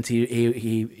to do since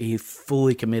he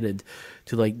fully committed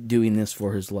to like doing this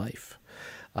for his life,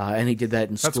 and he did that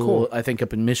in That's school. cool. I think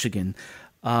up in Michigan,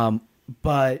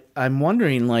 but I'm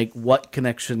wondering like what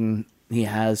connection he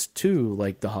has to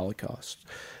like the Holocaust.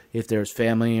 If there's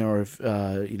family or if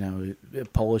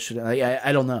Polish,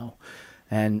 I don't know,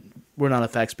 and we're not a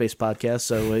facts-based podcast,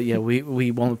 so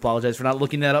we won't apologize for not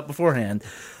looking that up beforehand.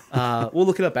 We'll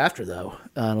look it up after though.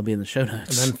 It'll be in the show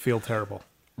notes. And then feel terrible.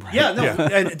 Yeah, no,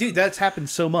 and dude, that's happened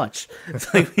so much.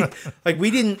 It's like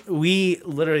we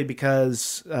literally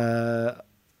because I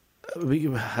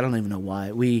don't even know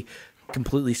why we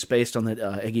completely spaced on that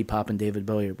Iggy Pop and David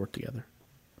Bowie worked together.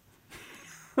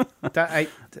 I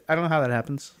don't know how that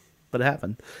happens, but it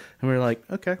happened, and we were like,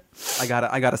 okay, I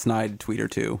got a snide tweet or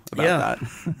two about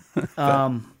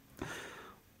that.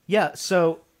 yeah.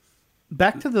 So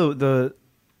back to the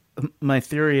my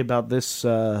theory about this,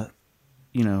 in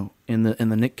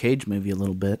the Nick Cage movie a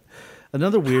little bit.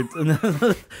 Another weird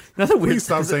Please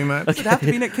stop saying that. Does it have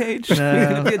to be Nick Cage? Could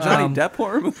it be a Johnny Depp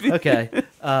horror movie? Okay,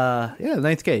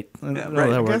 Ninth Gate. Yeah, Oh, right. that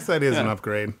I worked. guess that is an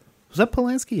upgrade. Was that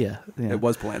Polanski? Yeah. It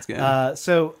was Polanski. Yeah.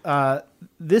 So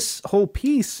this whole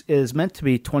piece is meant to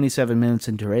be 27 minutes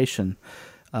in duration.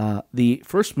 The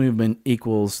first movement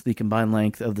equals the combined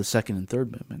length of the second and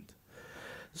third movement.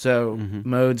 So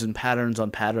modes and patterns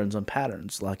on patterns on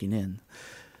patterns locking in.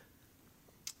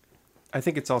 I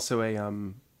think it's also a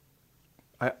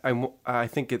I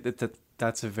think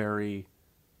that's a very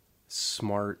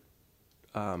smart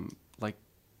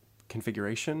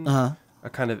configuration. A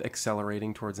kind of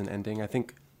accelerating towards an ending. I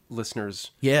think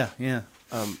listeners Yeah.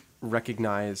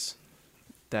 recognize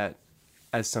that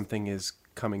as something is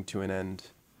coming to an end,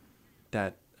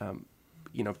 that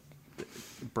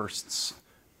bursts,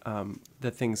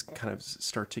 that things kind of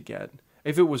start to get.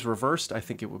 If it was reversed, I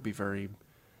think it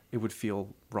would feel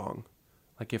wrong.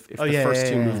 Like if the first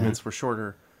two movements were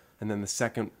shorter, and then the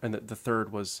second and the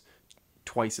third was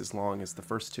twice as long as the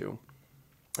first two,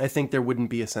 I think there wouldn't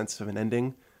be a sense of an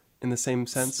ending in the same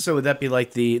sense. So would that be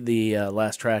like the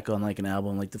last track on like an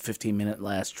album, like the 15-minute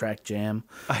last track jam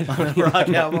on a rock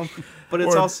album? But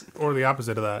it's also Or the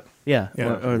opposite of that. Yeah,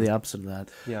 Yeah. Or the opposite of that.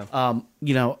 Yeah.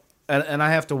 And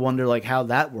I have to wonder like how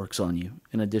that works on you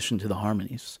in addition to the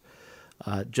harmonies,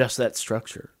 just that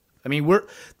structure. I mean,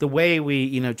 the way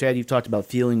we, Chad, you've talked about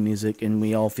feeling music, and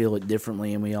we all feel it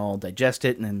differently, and we all digest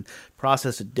it and then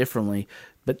process it differently.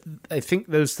 But I think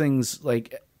those things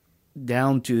like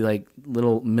down to like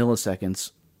little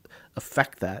milliseconds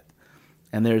affect that.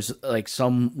 And there's like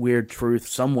some weird truth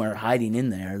somewhere hiding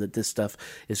in there that this stuff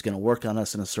is going to work on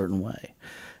us in a certain way.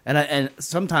 And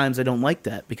sometimes I don't like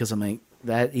that because I'm like,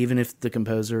 that even if the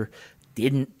composer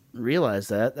didn't realize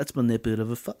that, that's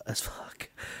manipulative as fuck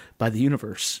by the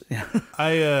universe.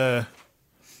 I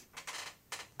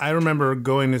remember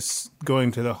going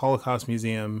to the Holocaust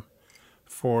Museum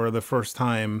for the first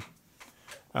time,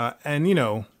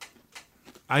 and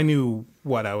I knew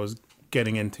what I was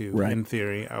getting into in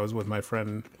theory. I was with my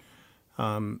friend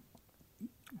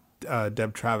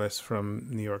Deb Travis from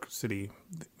New York City.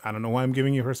 I don't know why I'm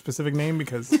giving you her specific name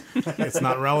because it's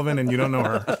not relevant and you don't know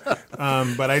her.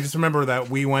 But I just remember that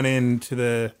we went into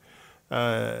the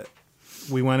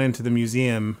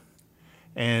museum,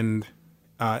 and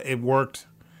it worked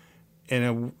in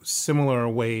a similar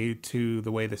way to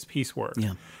the way this piece worked.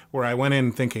 Yeah. Where I went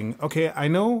in thinking, okay, I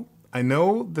know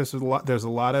there's a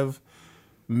lot of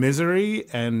misery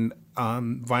and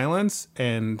violence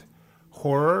and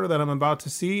horror that I'm about to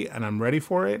see, and I'm ready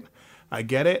for it. I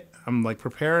get it. I'm like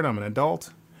prepared. I'm an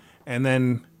adult. And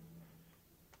then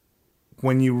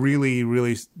when you really,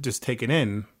 really just take it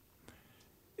in,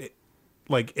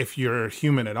 like if you're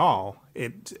human at all,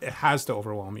 it has to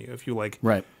overwhelm you. If you like,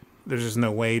 Right. there's just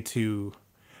no way to,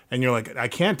 and you're like, I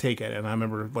can't take it. And I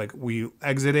remember like we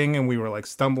exiting and we were like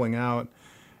stumbling out,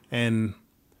 and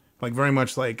like very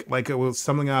much like it was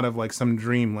something out of like some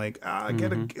dream, like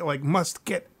must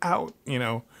get out,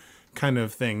 kind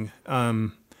of thing.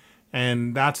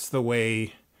 And that's the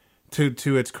way,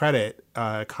 to its credit,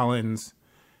 Collins,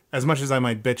 as much as I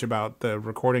might bitch about the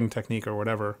recording technique or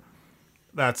whatever,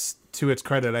 that's to its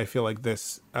credit. I feel like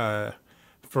this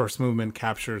first movement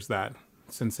captures that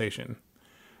sensation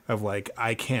of like,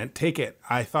 I can't take it.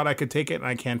 I thought I could take it and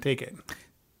I can't take it.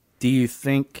 Do you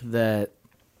think that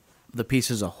the piece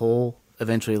as a whole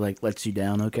eventually like lets you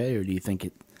down okay, or do you think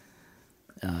it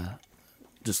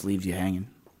just leaves you hanging?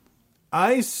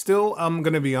 I'm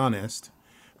going to be honest,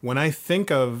 when I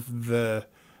think of the,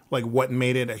 like what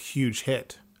made it a huge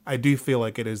hit, I do feel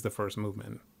like it is the first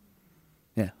movement.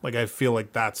 Yeah. Like I feel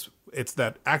like it's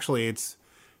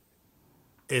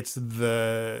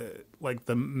the, like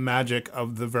the magic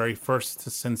of the very first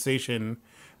sensation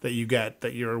that you get,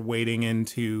 that you're wading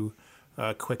into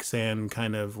quicksand,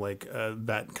 kind of like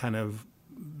that kind of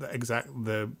the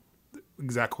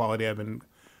exact quality I've been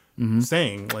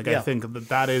saying. Like, Yeah. I think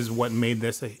that is what made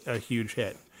this a huge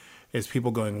hit, is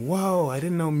people going, whoa, I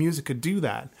didn't know music could do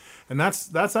that. And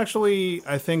that's actually,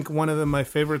 I think, one of my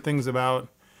favorite things about,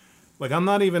 like, I'm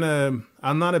not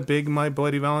a big My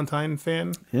Bloody Valentine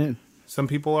fan. Yeah. Some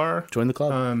people are. Join the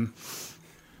club.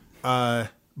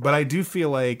 But I do feel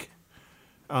like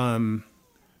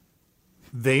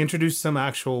they introduced some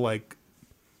actual like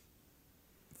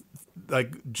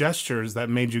gestures that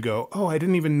made you go, oh, I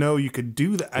didn't even know you could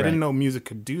do that. I didn't know music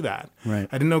could do that. Right.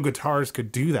 I didn't know guitars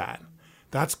could do that.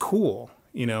 That's cool,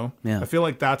 Yeah. I feel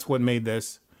like that's what made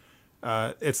this.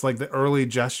 It's like the early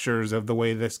gestures of the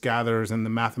way this gathers, and the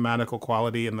mathematical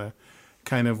quality and the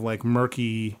kind of like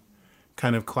murky,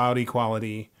 kind of cloudy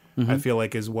quality, I feel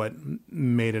like is what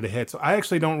made it a hit. So I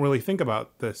actually don't really think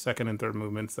about the second and third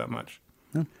movements that much.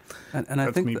 And I That's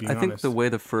me think being I think honest. the way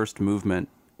the first movement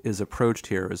is approached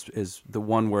here is the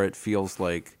one where it feels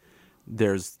like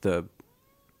there's the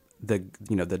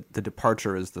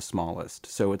departure is the smallest.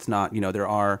 So it's not,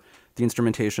 the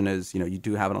instrumentation is, you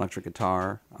do have an electric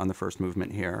guitar on the first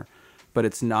movement here, but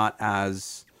it's not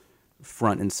as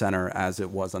front and center as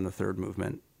it was on the third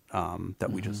movement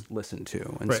that we just listened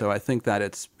to. And Right. so I think that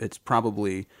it's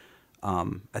probably, I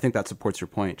think that supports your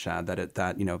point, Chad,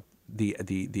 the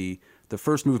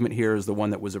first movement here is the one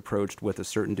that was approached with a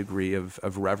certain degree of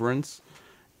reverence.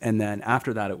 And then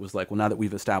after that, it was like, well, now that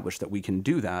we've established that we can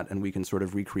do that and we can sort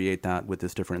of recreate that with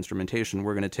this different instrumentation,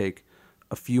 we're going to take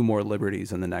a few more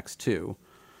liberties in the next two.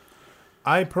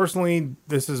 I personally,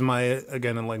 this is my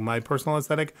personal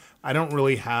aesthetic. I don't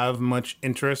really have much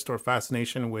interest or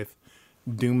fascination with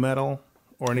doom metal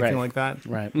or anything Right. like that.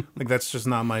 Right. Like, that's just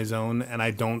not my zone, and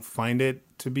I don't find it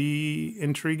to be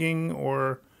intriguing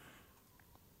or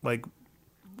like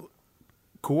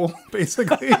cool,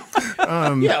 basically.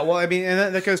 Yeah, well, I mean,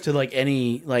 and that goes to like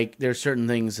any, like, there's certain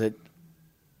things that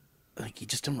like you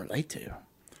just don't relate to.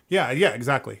 Yeah,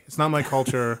 exactly. It's not my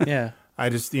culture. Yeah. I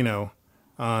just, so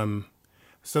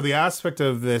the aspect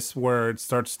of this where it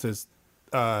starts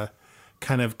to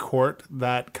kind of court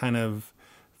that kind of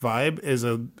vibe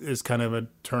is kind of a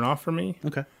turnoff for me.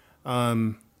 Okay.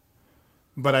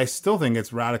 But I still think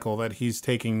it's radical that he's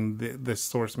taking this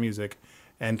source music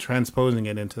and transposing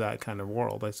it into that kind of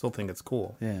world. I still think it's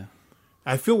cool. Yeah.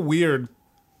 I feel weird.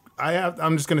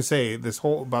 I'm just gonna say this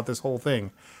whole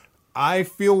thing. I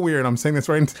feel weird. I'm saying this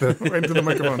right into the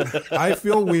microphone. I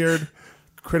feel weird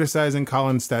criticizing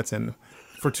Colin Stetson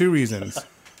for two reasons.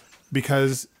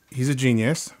 Because he's a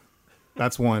genius.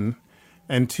 That's one.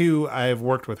 And two, I have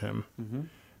worked with him.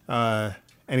 And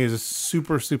he's a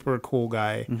super, super cool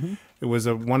guy. It was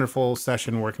a wonderful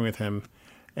session working with him.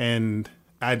 And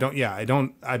I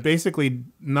basically,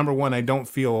 number one, I don't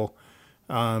feel,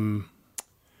 I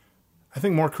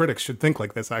think more critics should think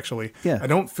like this, actually. Yeah. I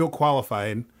don't feel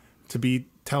qualified to be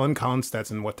telling Colin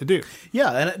Stetson what to do.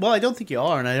 Yeah, and well, I don't think you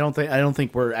are, and I don't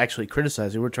think we're actually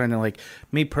criticizing. We're trying to, like,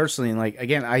 me personally, like,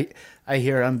 again, I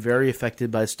hear I'm very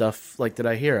affected by stuff like that.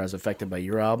 I hear I was affected by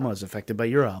your album. I was affected by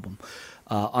your album,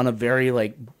 on a very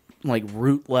like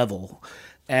root level,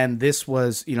 And this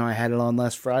was, I had it on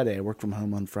last Friday. I work from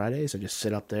home on Fridays. I just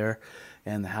sit up there,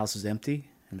 and the house is empty,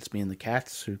 and it's me and the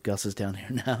cats. Who Gus is down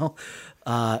here now,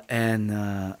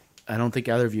 and I don't think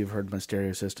either of you have heard my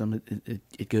stereo system.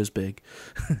 It goes big,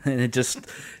 and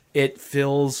it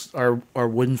fills our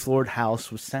wooden floored house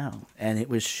with sound, and it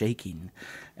was shaking,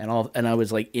 and I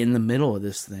was like in the middle of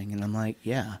this thing, and I'm like,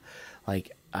 yeah,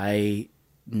 like I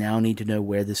now need to know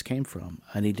where this came from.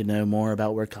 I need to know more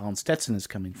about where Colin Stetson is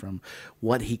coming from,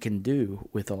 what he can do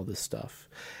with all this stuff,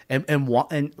 and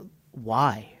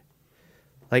why.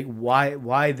 Like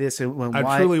why this? And why?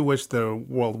 I truly wish the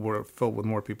world were filled with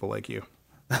more people like you.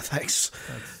 Thanks.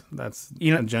 That's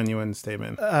a genuine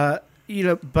statement.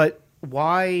 But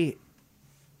why?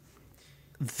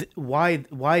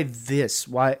 Why this?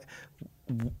 Why?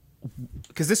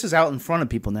 Because this is out in front of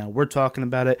people now. We're talking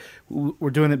about it.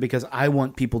 We're doing it because I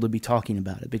want people to be talking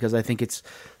about it, because I think it's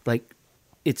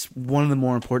one of the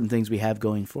more important things we have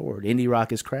going forward. Indie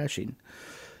rock is crashing.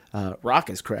 Rock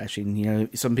is crashing.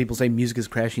 Some people say music is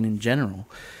crashing in general,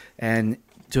 and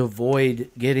to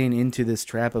avoid getting into this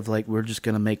trap of like we're just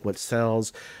going to make what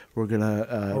sells, we're going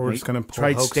to we're just going to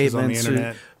pull hoaxes on the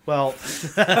internet.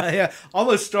 Yeah,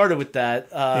 almost started with that.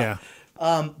 Yeah.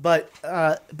 But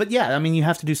yeah, I mean, you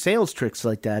have to do sales tricks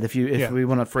like that if we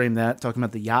want to frame that, talking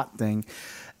about the yacht thing,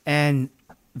 and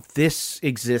this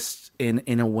exists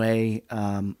in a way,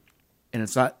 and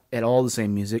it's not at all the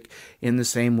same music, in the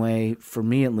same way for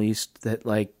me at least that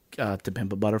like To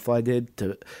Pimp a Butterfly did,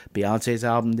 to Beyonce's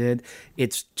album did.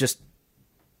 It's just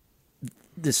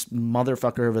this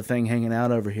motherfucker of a thing hanging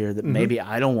out over here that maybe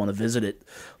I don't want to visit it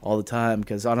all the time,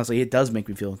 because honestly it does make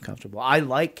me feel uncomfortable. I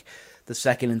like the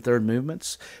second and third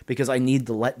movements because I need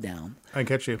the letdown. I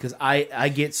get you. Because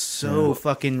I get so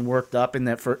fucking worked up in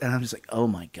that first, and I'm just like, oh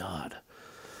my God.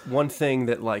 One thing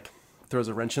that like throws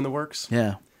a wrench in the works.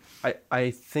 Yeah. I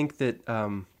think that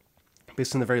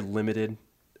based on the very limited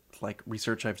like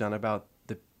research I've done about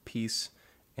the piece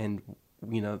and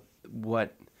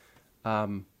what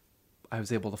I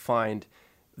was able to find,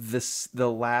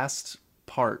 the last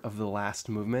part of the last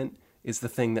movement is the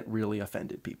thing that really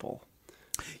offended people.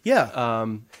 Yeah.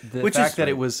 The fact that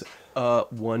it was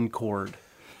one chord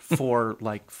for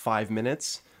like 5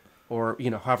 minutes, or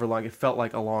however long, it felt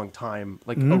like a long time,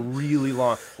 like a really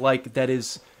long, like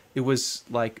it was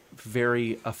like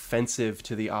very offensive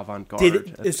to the avant-garde.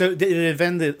 Did it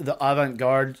offend the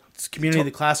avant-garde community,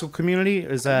 the classical community?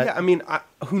 Is that? Yeah, I mean,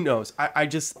 who knows? I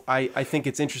think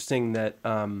it's interesting that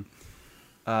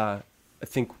I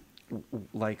think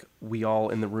like we all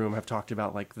in the room have talked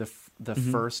about like the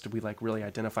first, we like really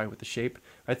identify with the shape.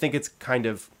 I think it's kind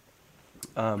of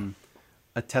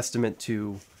a testament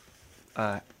to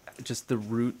just the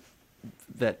root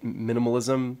that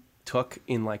minimalism took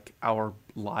in like our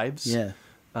lives. Yeah.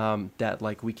 That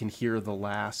like we can hear the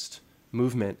last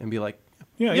movement and be like,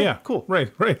 yeah, cool, right,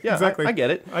 yeah, exactly. I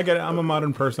get it. I'm a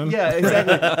modern person. Yeah,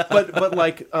 exactly. but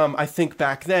like I think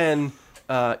back then,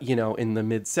 in the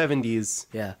mid 70s,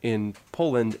 in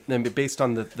Poland, and based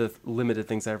on the limited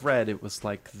things I've read, it was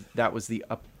like that was the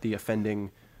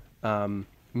offending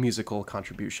musical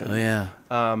contribution. Oh yeah.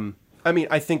 I mean,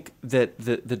 I think that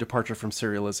the departure from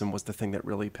serialism was the thing that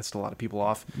really pissed a lot of people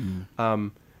off.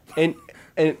 And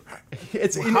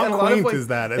it's in how a lot of quaint ways, is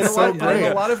that? It's so great.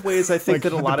 In a lot of ways, I think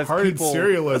that a lot of people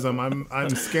serialism. I'm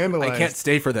scandalized. I can't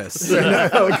stay for this.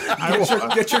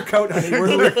 get your coat, honey.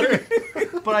 We're leaving.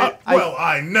 But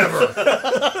I never.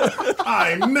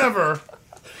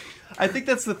 I think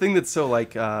that's the thing that's so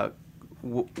like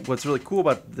what's really cool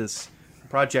about this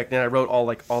project, and I wrote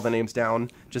all the names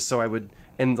down just so I would,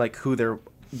 and like who they're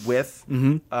with,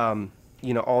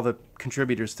 all the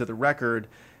contributors to the record.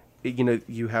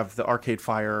 You have the Arcade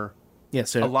Fire.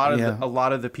 Yes, a lot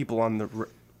of the people on the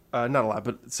not a lot,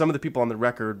 but some of the people on the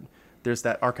record. There's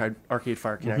that Arcade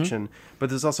Fire connection, but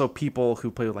there's also people who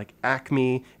play with like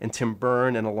Acme and Tim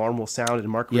Byrne and Alarm Will Sound and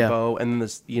Mark Ribot, and then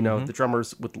there's the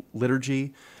drummers with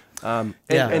Liturgy, so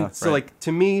like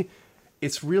to me,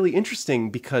 it's really interesting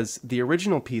because the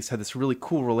original piece had this really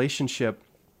cool relationship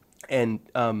and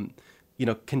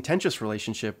contentious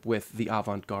relationship with the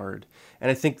avant-garde, and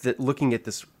I think that looking at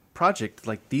this project,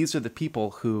 like these are the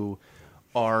people who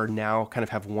are now kind of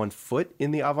have one foot in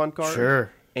the avant-garde.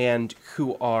 Sure. And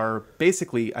who are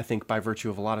basically, I think, by virtue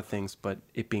of a lot of things, but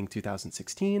it being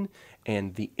 2016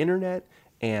 and the internet,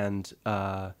 and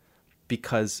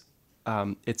because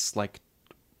it's like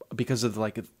because of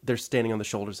like they're standing on the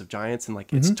shoulders of giants, and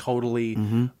like it's totally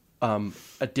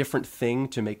a different thing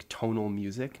to make tonal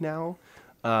music now.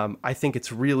 I think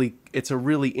it's a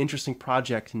really interesting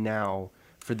project now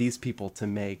for these people to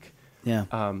make,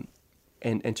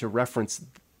 and to reference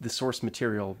the source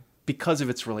material. because of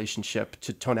its relationship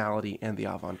to tonality and the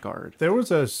avant-garde. There was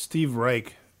a Steve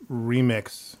Reich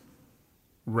remix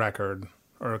record,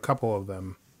 or a couple of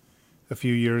them, a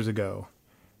few years ago.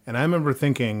 And I remember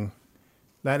thinking,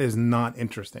 that is not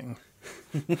interesting.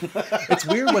 It's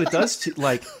weird what it does to,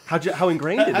 like, how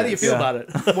ingrained it is. How do you feel about it?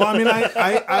 Well, I mean,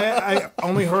 I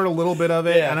only heard a little bit of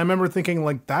it, and I remember thinking,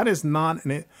 like, that is not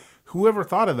whoever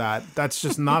thought of that, that's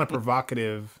just not a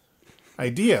provocative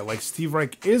idea. Like, Steve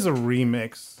Reich is a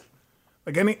remix.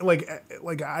 Like,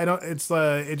 I don't,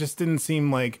 it just didn't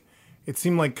seem like, it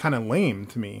seemed like kind of lame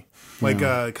to me. Like,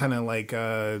 kind of like,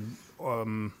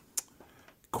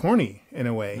 corny in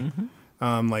a way.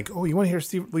 Mm-hmm. Like, oh, you want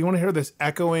to hear this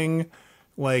echoing,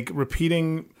 like,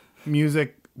 repeating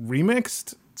music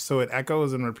remixed so it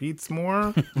echoes and repeats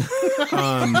more?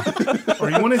 Or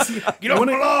you want to see, you want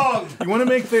to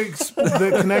make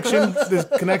the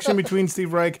connection between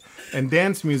Steve Reich and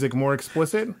dance music more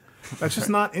explicit? That's just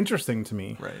not interesting to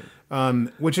me. Right.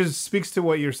 Which speaks to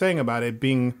what you're saying about it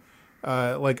being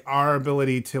like our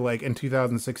ability to, like, in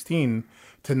 2016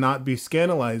 to not be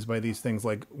scandalized by these things.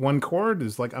 Like, one chord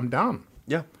is like, I'm down.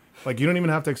 Yeah. Like, you don't even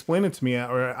have to explain it to me,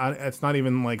 or it's not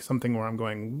even like something where I'm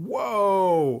going,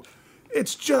 whoa,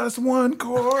 it's just one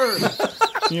chord.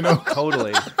 You know?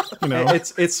 Totally. You know?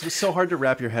 It's so hard to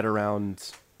wrap your head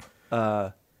around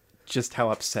just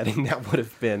how upsetting that would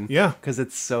have been. Yeah. Because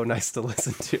it's so nice to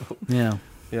listen to. Yeah.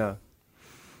 Yeah.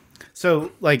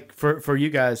 So, like, for you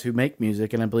guys who make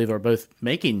music, and I believe are both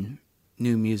making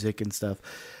new music and stuff,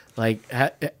 like,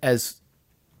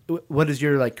 what does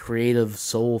your, like, creative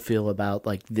soul feel about,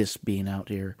 like, this being out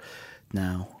here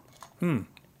now? Do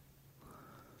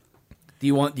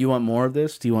you want more of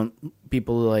this? Do you want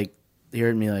people to, like,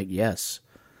 hear me like, yes?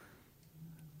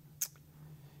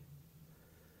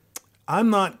 I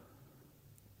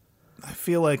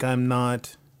feel like I'm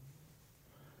not.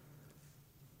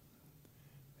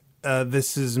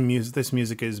 This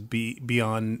music is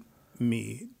beyond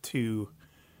me to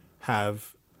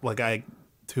have,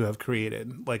 to have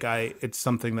created. Like, it's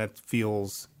something that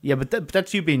feels. Yeah, but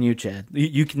that's you being you, Chad.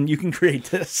 You can create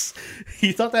this.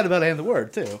 You thought that about And the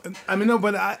Word too. I mean, no,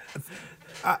 but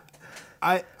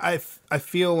I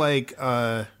feel like.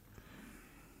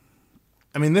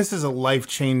 I mean, this is a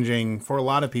life-changing, for a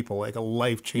lot of people, like a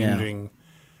life-changing,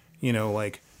 you know,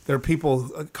 like, there are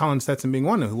people, Colin Stetson being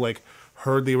one, who, like,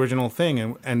 heard the original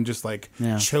thing and just, like,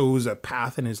 chose a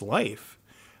path in his life.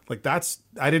 Like, I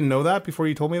didn't know that before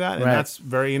you told me that, and that's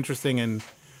very interesting and,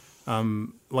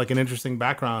 like, an interesting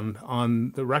background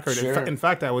on the record. Sure. In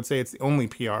fact, I would say it's the only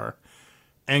PR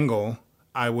angle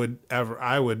I would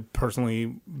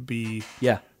personally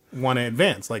want to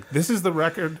advance. Like, this is the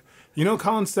record. You know,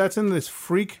 Colin Stetson, this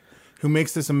freak who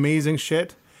makes this amazing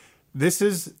shit. This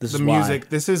is the music.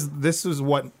 This is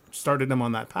what started him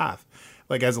on that path.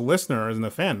 Like, as a listener, as a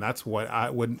fan, that's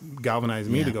what would galvanize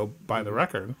me to go buy the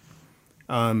record.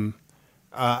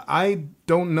 I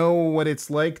don't know what it's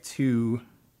like to.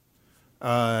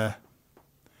 I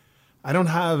don't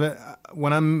have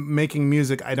when I'm making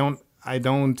music. I don't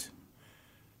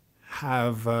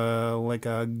have like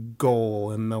a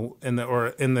goal in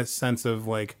the sense of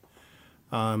like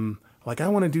I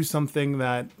want to do something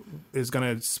that is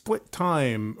going to split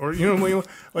time, or, you know,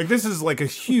 like, this is like a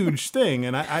huge thing,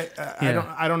 and I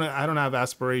don't have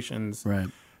aspirations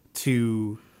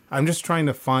to. I'm just trying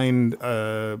to find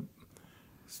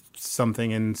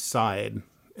something inside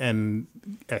and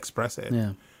express it.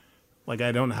 Yeah. Like,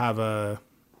 I don't have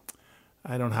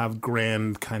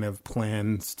grand kind of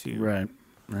plans to. Right.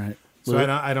 So Louis?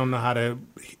 I don't know how to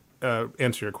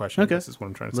answer your question. Okay. This is what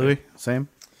I'm trying to say. Louis, same.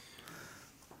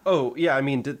 Oh, yeah, I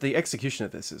mean, the execution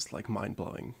of this is, like,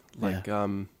 mind-blowing. Like,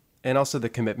 and also the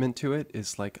commitment to it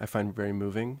is, like, I find very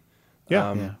moving.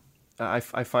 I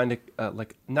find it,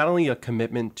 like, not only a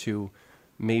commitment to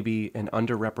maybe an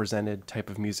underrepresented type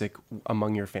of music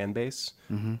among your fan base,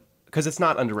 because it's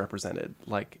not underrepresented.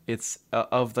 Like, it's,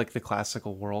 of, like, the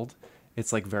classical world,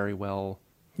 it's, like, very well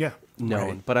known.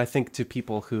 Right. But I think to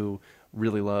people who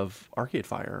really love Arcade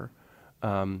Fire,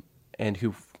 and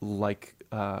who like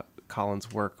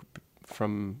Colin's work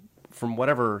from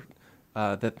whatever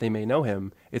that they may know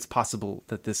him, it's possible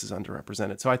that this is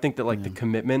underrepresented. So I think that, like, the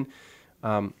commitment.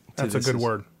 That's a good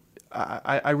word.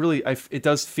 I really it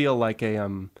does feel like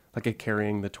a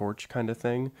carrying the torch kind of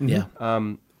thing. Yeah.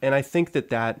 And I think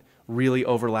that really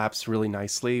overlaps really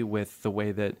nicely with the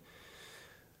way that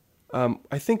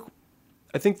I think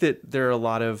that there are a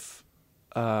lot of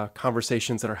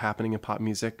conversations that are happening in pop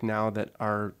music now that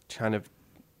are kind of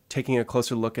taking a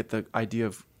closer look at the idea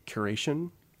of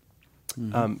curation,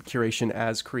 curation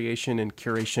as creation, and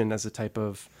curation as a type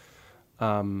of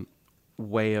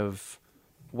way of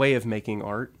way of making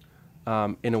art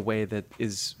in a way that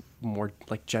is more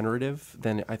like generative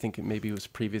than I think it maybe was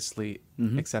previously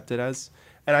accepted as.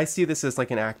 And I see this as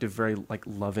like an act of very like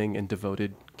loving and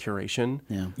devoted curation.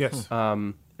 Yeah. Yes.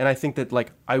 And I think that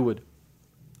like I would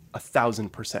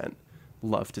 1,000%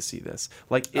 love to see this.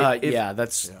 Like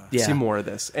see more of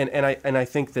this. And I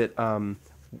think that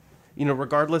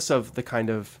regardless of the kind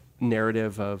of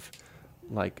narrative of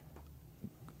like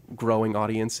growing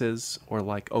audiences or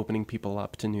like opening people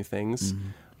up to new things,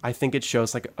 I think it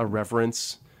shows like a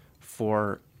reverence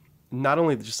for not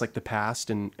only just like the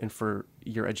past and for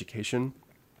your education,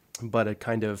 but a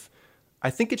kind of,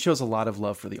 I think it shows a lot of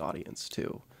love for the audience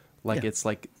too. Like it's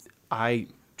like, I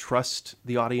trust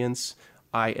the audience.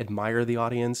 I admire the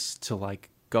audience to like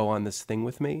go on this thing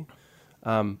with me.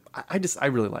 I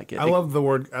really like it. I love the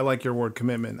word. I like your word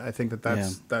commitment. I think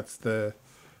that's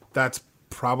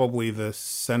probably the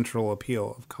central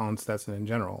appeal of Colin Stetson in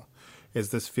general, is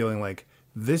this feeling like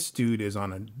this dude is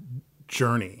on a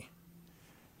journey.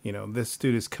 This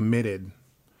dude is committed.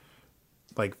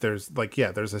 Like there's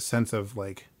a sense of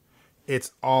like,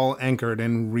 it's all anchored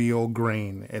in real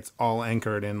grain. It's all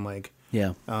anchored in like,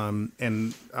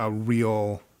 and a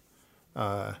real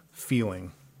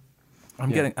feeling.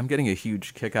 I'm getting a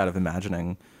huge kick out of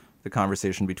imagining the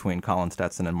conversation between Colin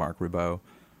Stetson and Mark Ribot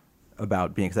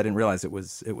about being, because I didn't realize it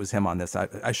was him on this.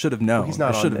 I should have known. He's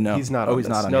not I should have known. He's not. Oh, on he's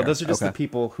this. not on. No, here. those are just Okay. the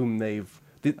people whom they've.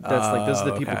 Those are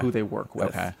the people who they work with.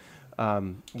 Okay.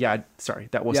 Sorry,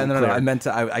 that wasn't No. clear. I meant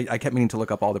to. I kept meaning to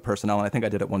look up all the personnel, and I think I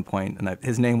did at one point, and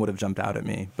his name would have jumped out at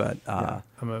me. But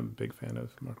I'm a big fan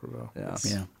of Mark Ribot. yeah.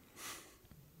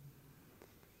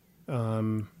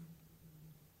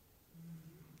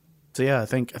 So yeah, I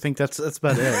think that's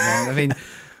about it, man. I mean,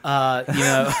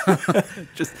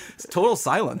 Just total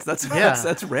silence.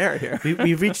 That's rare here.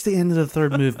 we've reached the end of the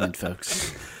third movement,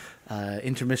 folks.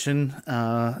 Intermission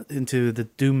into the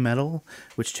doom metal,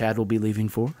 which Chad will be leaving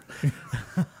for.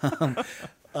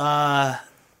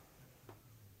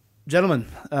 Gentlemen,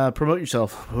 promote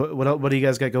yourself. What do you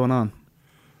guys got going on?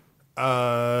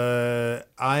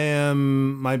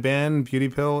 My band Beauty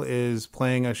Pill is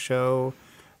playing a show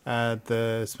at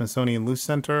the Smithsonian Luce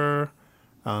Center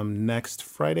next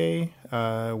Friday,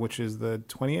 which is the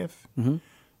 20th.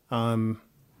 And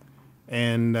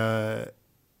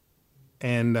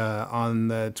on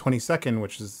the 22nd,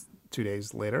 which is 2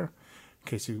 days later, in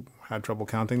case you had trouble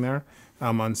counting there,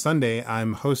 on Sunday,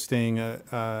 I'm hosting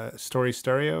a Story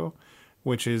Stereo,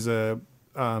 which is a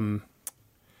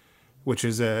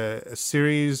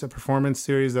series, a performance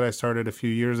series that I started a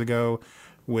few years ago,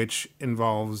 which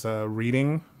involves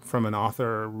reading from an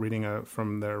author, reading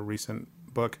from their recent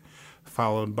book,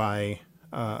 followed by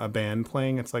a band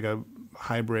playing. It's like a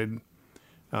hybrid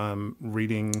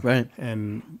reading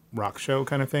and rock show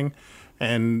kind of thing.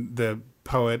 And the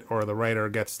poet or the writer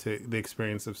gets to the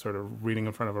experience of sort of reading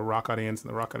in front of a rock audience, and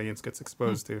the rock audience gets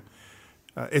exposed to.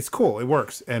 It's cool. It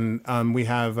works. And we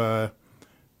have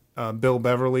Bill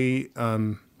Beverly,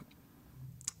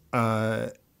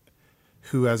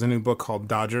 who has a new book called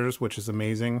Dodgers, which is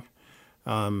amazing.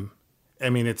 I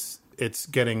mean, it's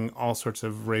getting all sorts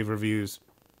of rave reviews.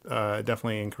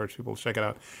 Definitely encourage people to check it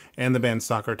out. And the band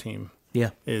Soccer Team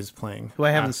is playing. Who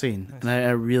I haven't seen, and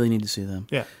I really need to see them.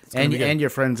 Yeah, and your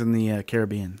friends in the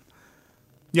Caribbean.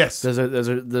 Yes, those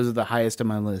are the highest on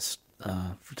my list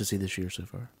to see this year so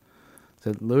far.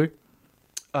 So Louis,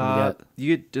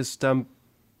 you could just find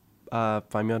me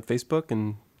on Facebook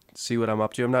and see what I'm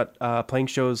up to. I'm not playing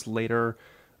shows later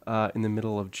in the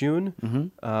middle of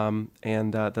June,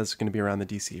 and that's going to be around the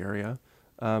DC area.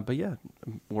 But yeah,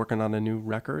 I'm working on a new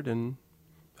record, and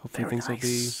hopefully things will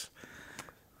be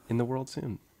in the world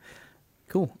soon.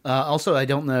 Cool. Also, I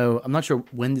don't know. I'm not sure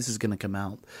when this is going to come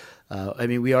out. I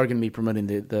mean, we are going to be promoting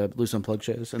the Loose Unplugged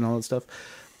shows and all that stuff.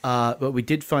 But we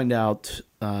did find out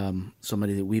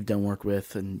somebody that we've done work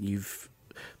with, and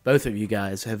both of you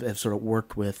guys have sort of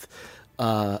worked with.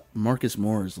 Marcus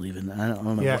Moore is leaving. I don't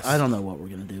know. Yes. I don't know what we're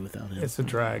going to do without him. It's a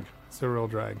drag. It's a real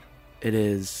drag. It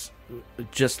is.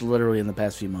 Just literally in the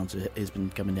past few months, he's been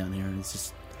coming down here, and it's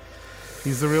just.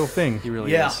 He's the real thing. He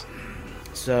really is.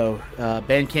 So,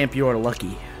 Bandcamp, you are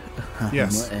lucky.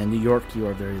 Yes. And New York, you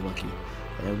are very lucky.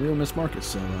 We will miss Marcus.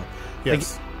 So,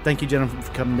 yes. Thank you, gentlemen,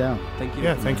 for coming down. Thank you.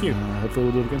 Yeah, thank you. Hopefully,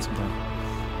 we'll do it again sometime.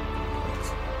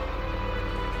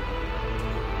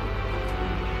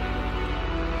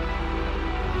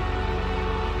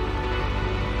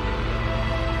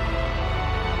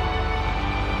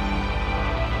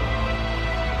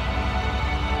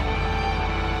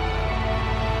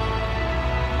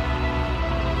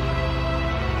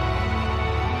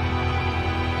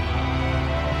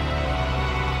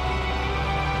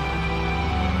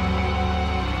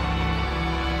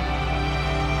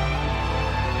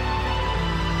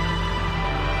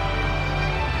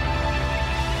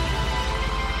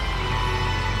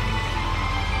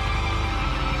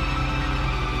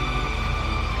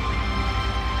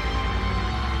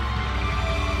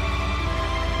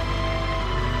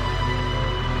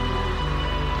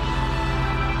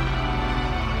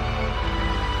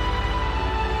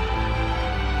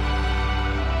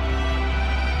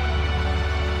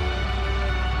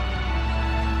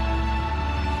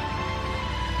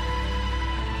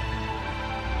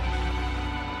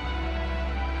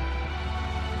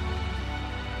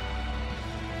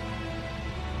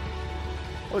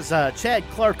 It was Chad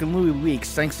Clark and Louis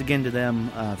Weeks. Thanks again to them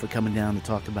for coming down to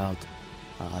talk about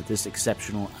this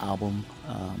exceptional album.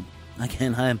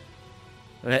 Again, I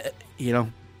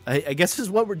guess this is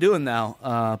what we're doing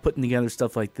now, putting together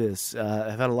stuff like this.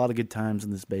 I've had a lot of good times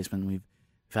in this basement. We've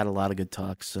had a lot of good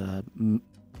talks,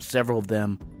 several of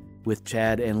them with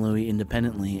Chad and Louis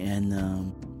independently, and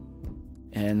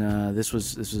this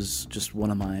was just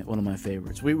one of my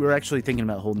favorites. We were actually thinking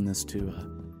about holding this to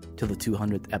the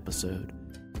 200th episode,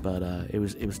 but it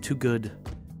was too good to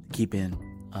keep in.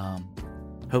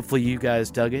 Hopefully you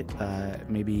guys dug it.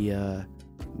 Maybe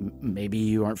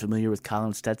you aren't familiar with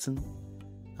Colin Stetson.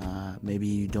 Maybe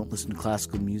you don't listen to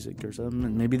classical music or something,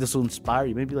 and maybe this will inspire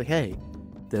you. Maybe like, hey,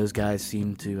 those guys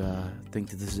seem to think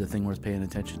that this is a thing worth paying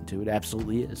attention to. It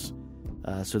absolutely is.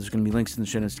 So there's going to be links in the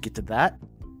show notes to get to that.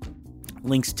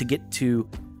 Links to get to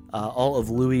all of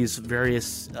Louis'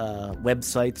 various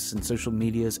websites and social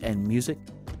medias and music.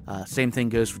 Same thing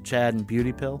goes for Chad and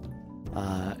Beauty Pill.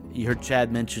 You heard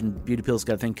Chad mention Beauty Pill's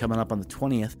got a thing coming up on the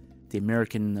 20th, the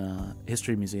American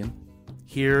History Museum,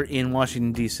 here in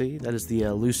Washington, D.C. That is the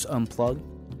Loose Unplugged.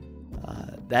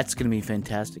 That's going to be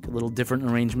fantastic. A little different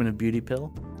arrangement of Beauty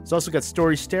Pill. It's also got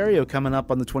Story Stereo coming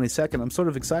up on the 22nd. I'm sort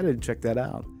of excited to check that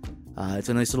out. It's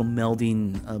a nice little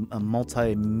melding, a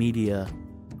multimedia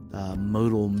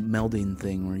modal melding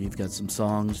thing where you've got some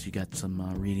songs, you got some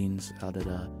readings out at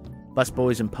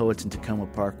Busboys and Poets in Tacoma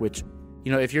Park, which,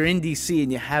 you know, if you're in D.C.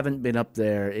 and you haven't been up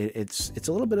there, it's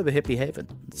a little bit of a hippie haven.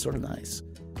 It's sort of nice.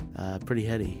 Pretty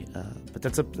heady. But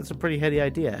that's a pretty heady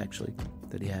idea, actually,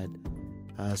 that he had.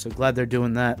 So glad they're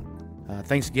doing that.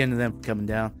 Thanks again to them for coming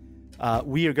down.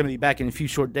 We are going to be back in a few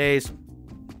short days.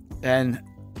 And,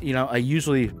 you know, I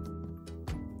usually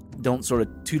don't sort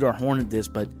of toot our horn at this,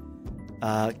 but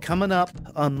coming up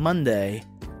on Monday,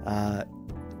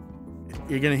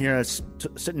 you're going to hear us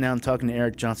sitting down talking to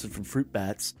Eric Johnson from Fruit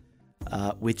Bats,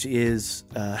 which is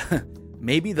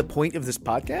maybe the point of this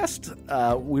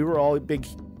podcast. We were all big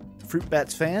Fruit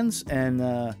Bats fans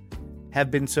and have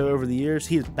been so over the years.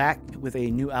 He is back with a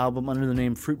new album under the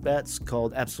name Fruit Bats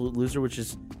called Absolute Loser, which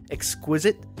is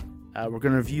exquisite. We're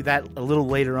going to review that a little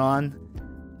later on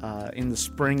in the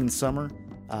spring and summer.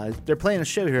 They're playing a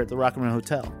show here at the Rock and Roll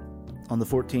Hotel on the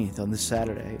 14th, on this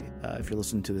Saturday, if you're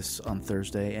listening to this on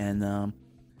Thursday. And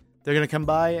they're going to come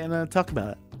by and talk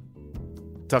about it.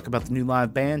 Talk about the new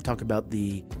live band, talk about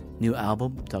the new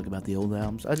album, talk about the old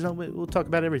albums. I don't know, we'll talk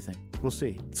about everything. We'll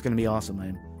see. It's going to be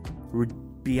awesome. We're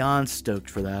beyond stoked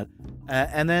for that.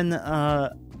 And then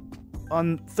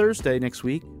on Thursday next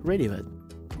week, Radiohead.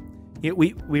 Yeah,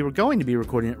 we were going to be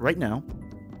recording it right now.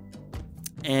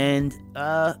 And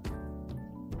I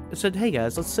said, hey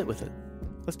guys, let's sit with it.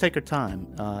 Let's take our time.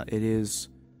 It is,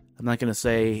 I'm not going to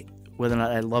say whether or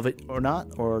not I love it or not,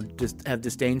 or just have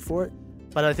disdain for it,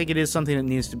 but I think it is something that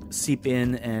needs to seep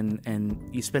in, and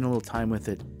you spend a little time with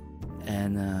it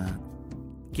and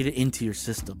get it into your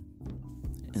system,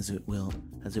 as it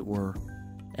were.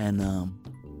 And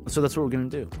so that's what we're going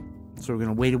to do. So we're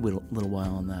going to wait a little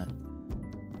while on that.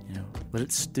 You know, let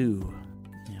it stew.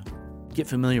 You know, get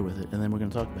familiar with it, and then we're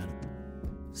going to talk about it.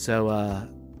 So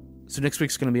next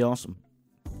week's going to be awesome.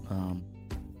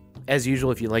 As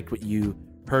usual, if you liked what you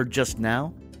heard just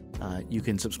now, you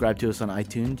can subscribe to us on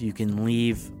iTunes. You can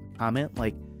leave a comment,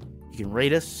 like you can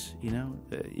rate us. You know,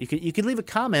 you can leave a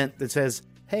comment that says,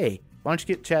 "Hey, why don't you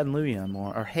get Chad and Louie on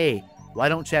more?" Or, "Hey, why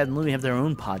don't Chad and Louie have their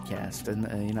own podcast?" And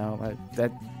you know,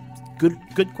 that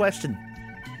good question.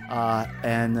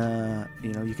 And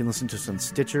you know, you can listen to us on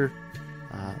Stitcher,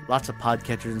 lots of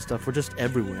podcatchers and stuff. We're just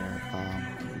everywhere.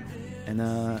 And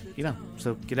you know,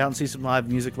 so get out and see some live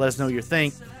music. Let us know what you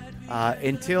think.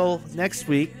 Until next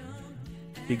week,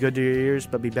 be good to your ears,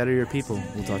 but be better to your people.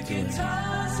 We'll talk to you later.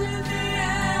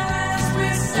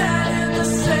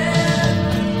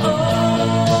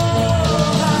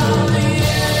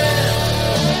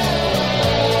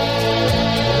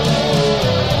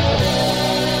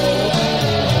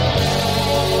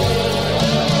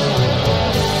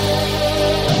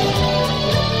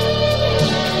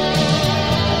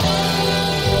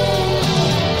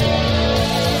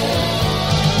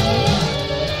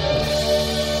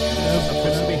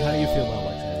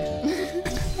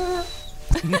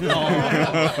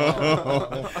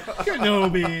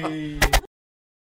 Kenobi.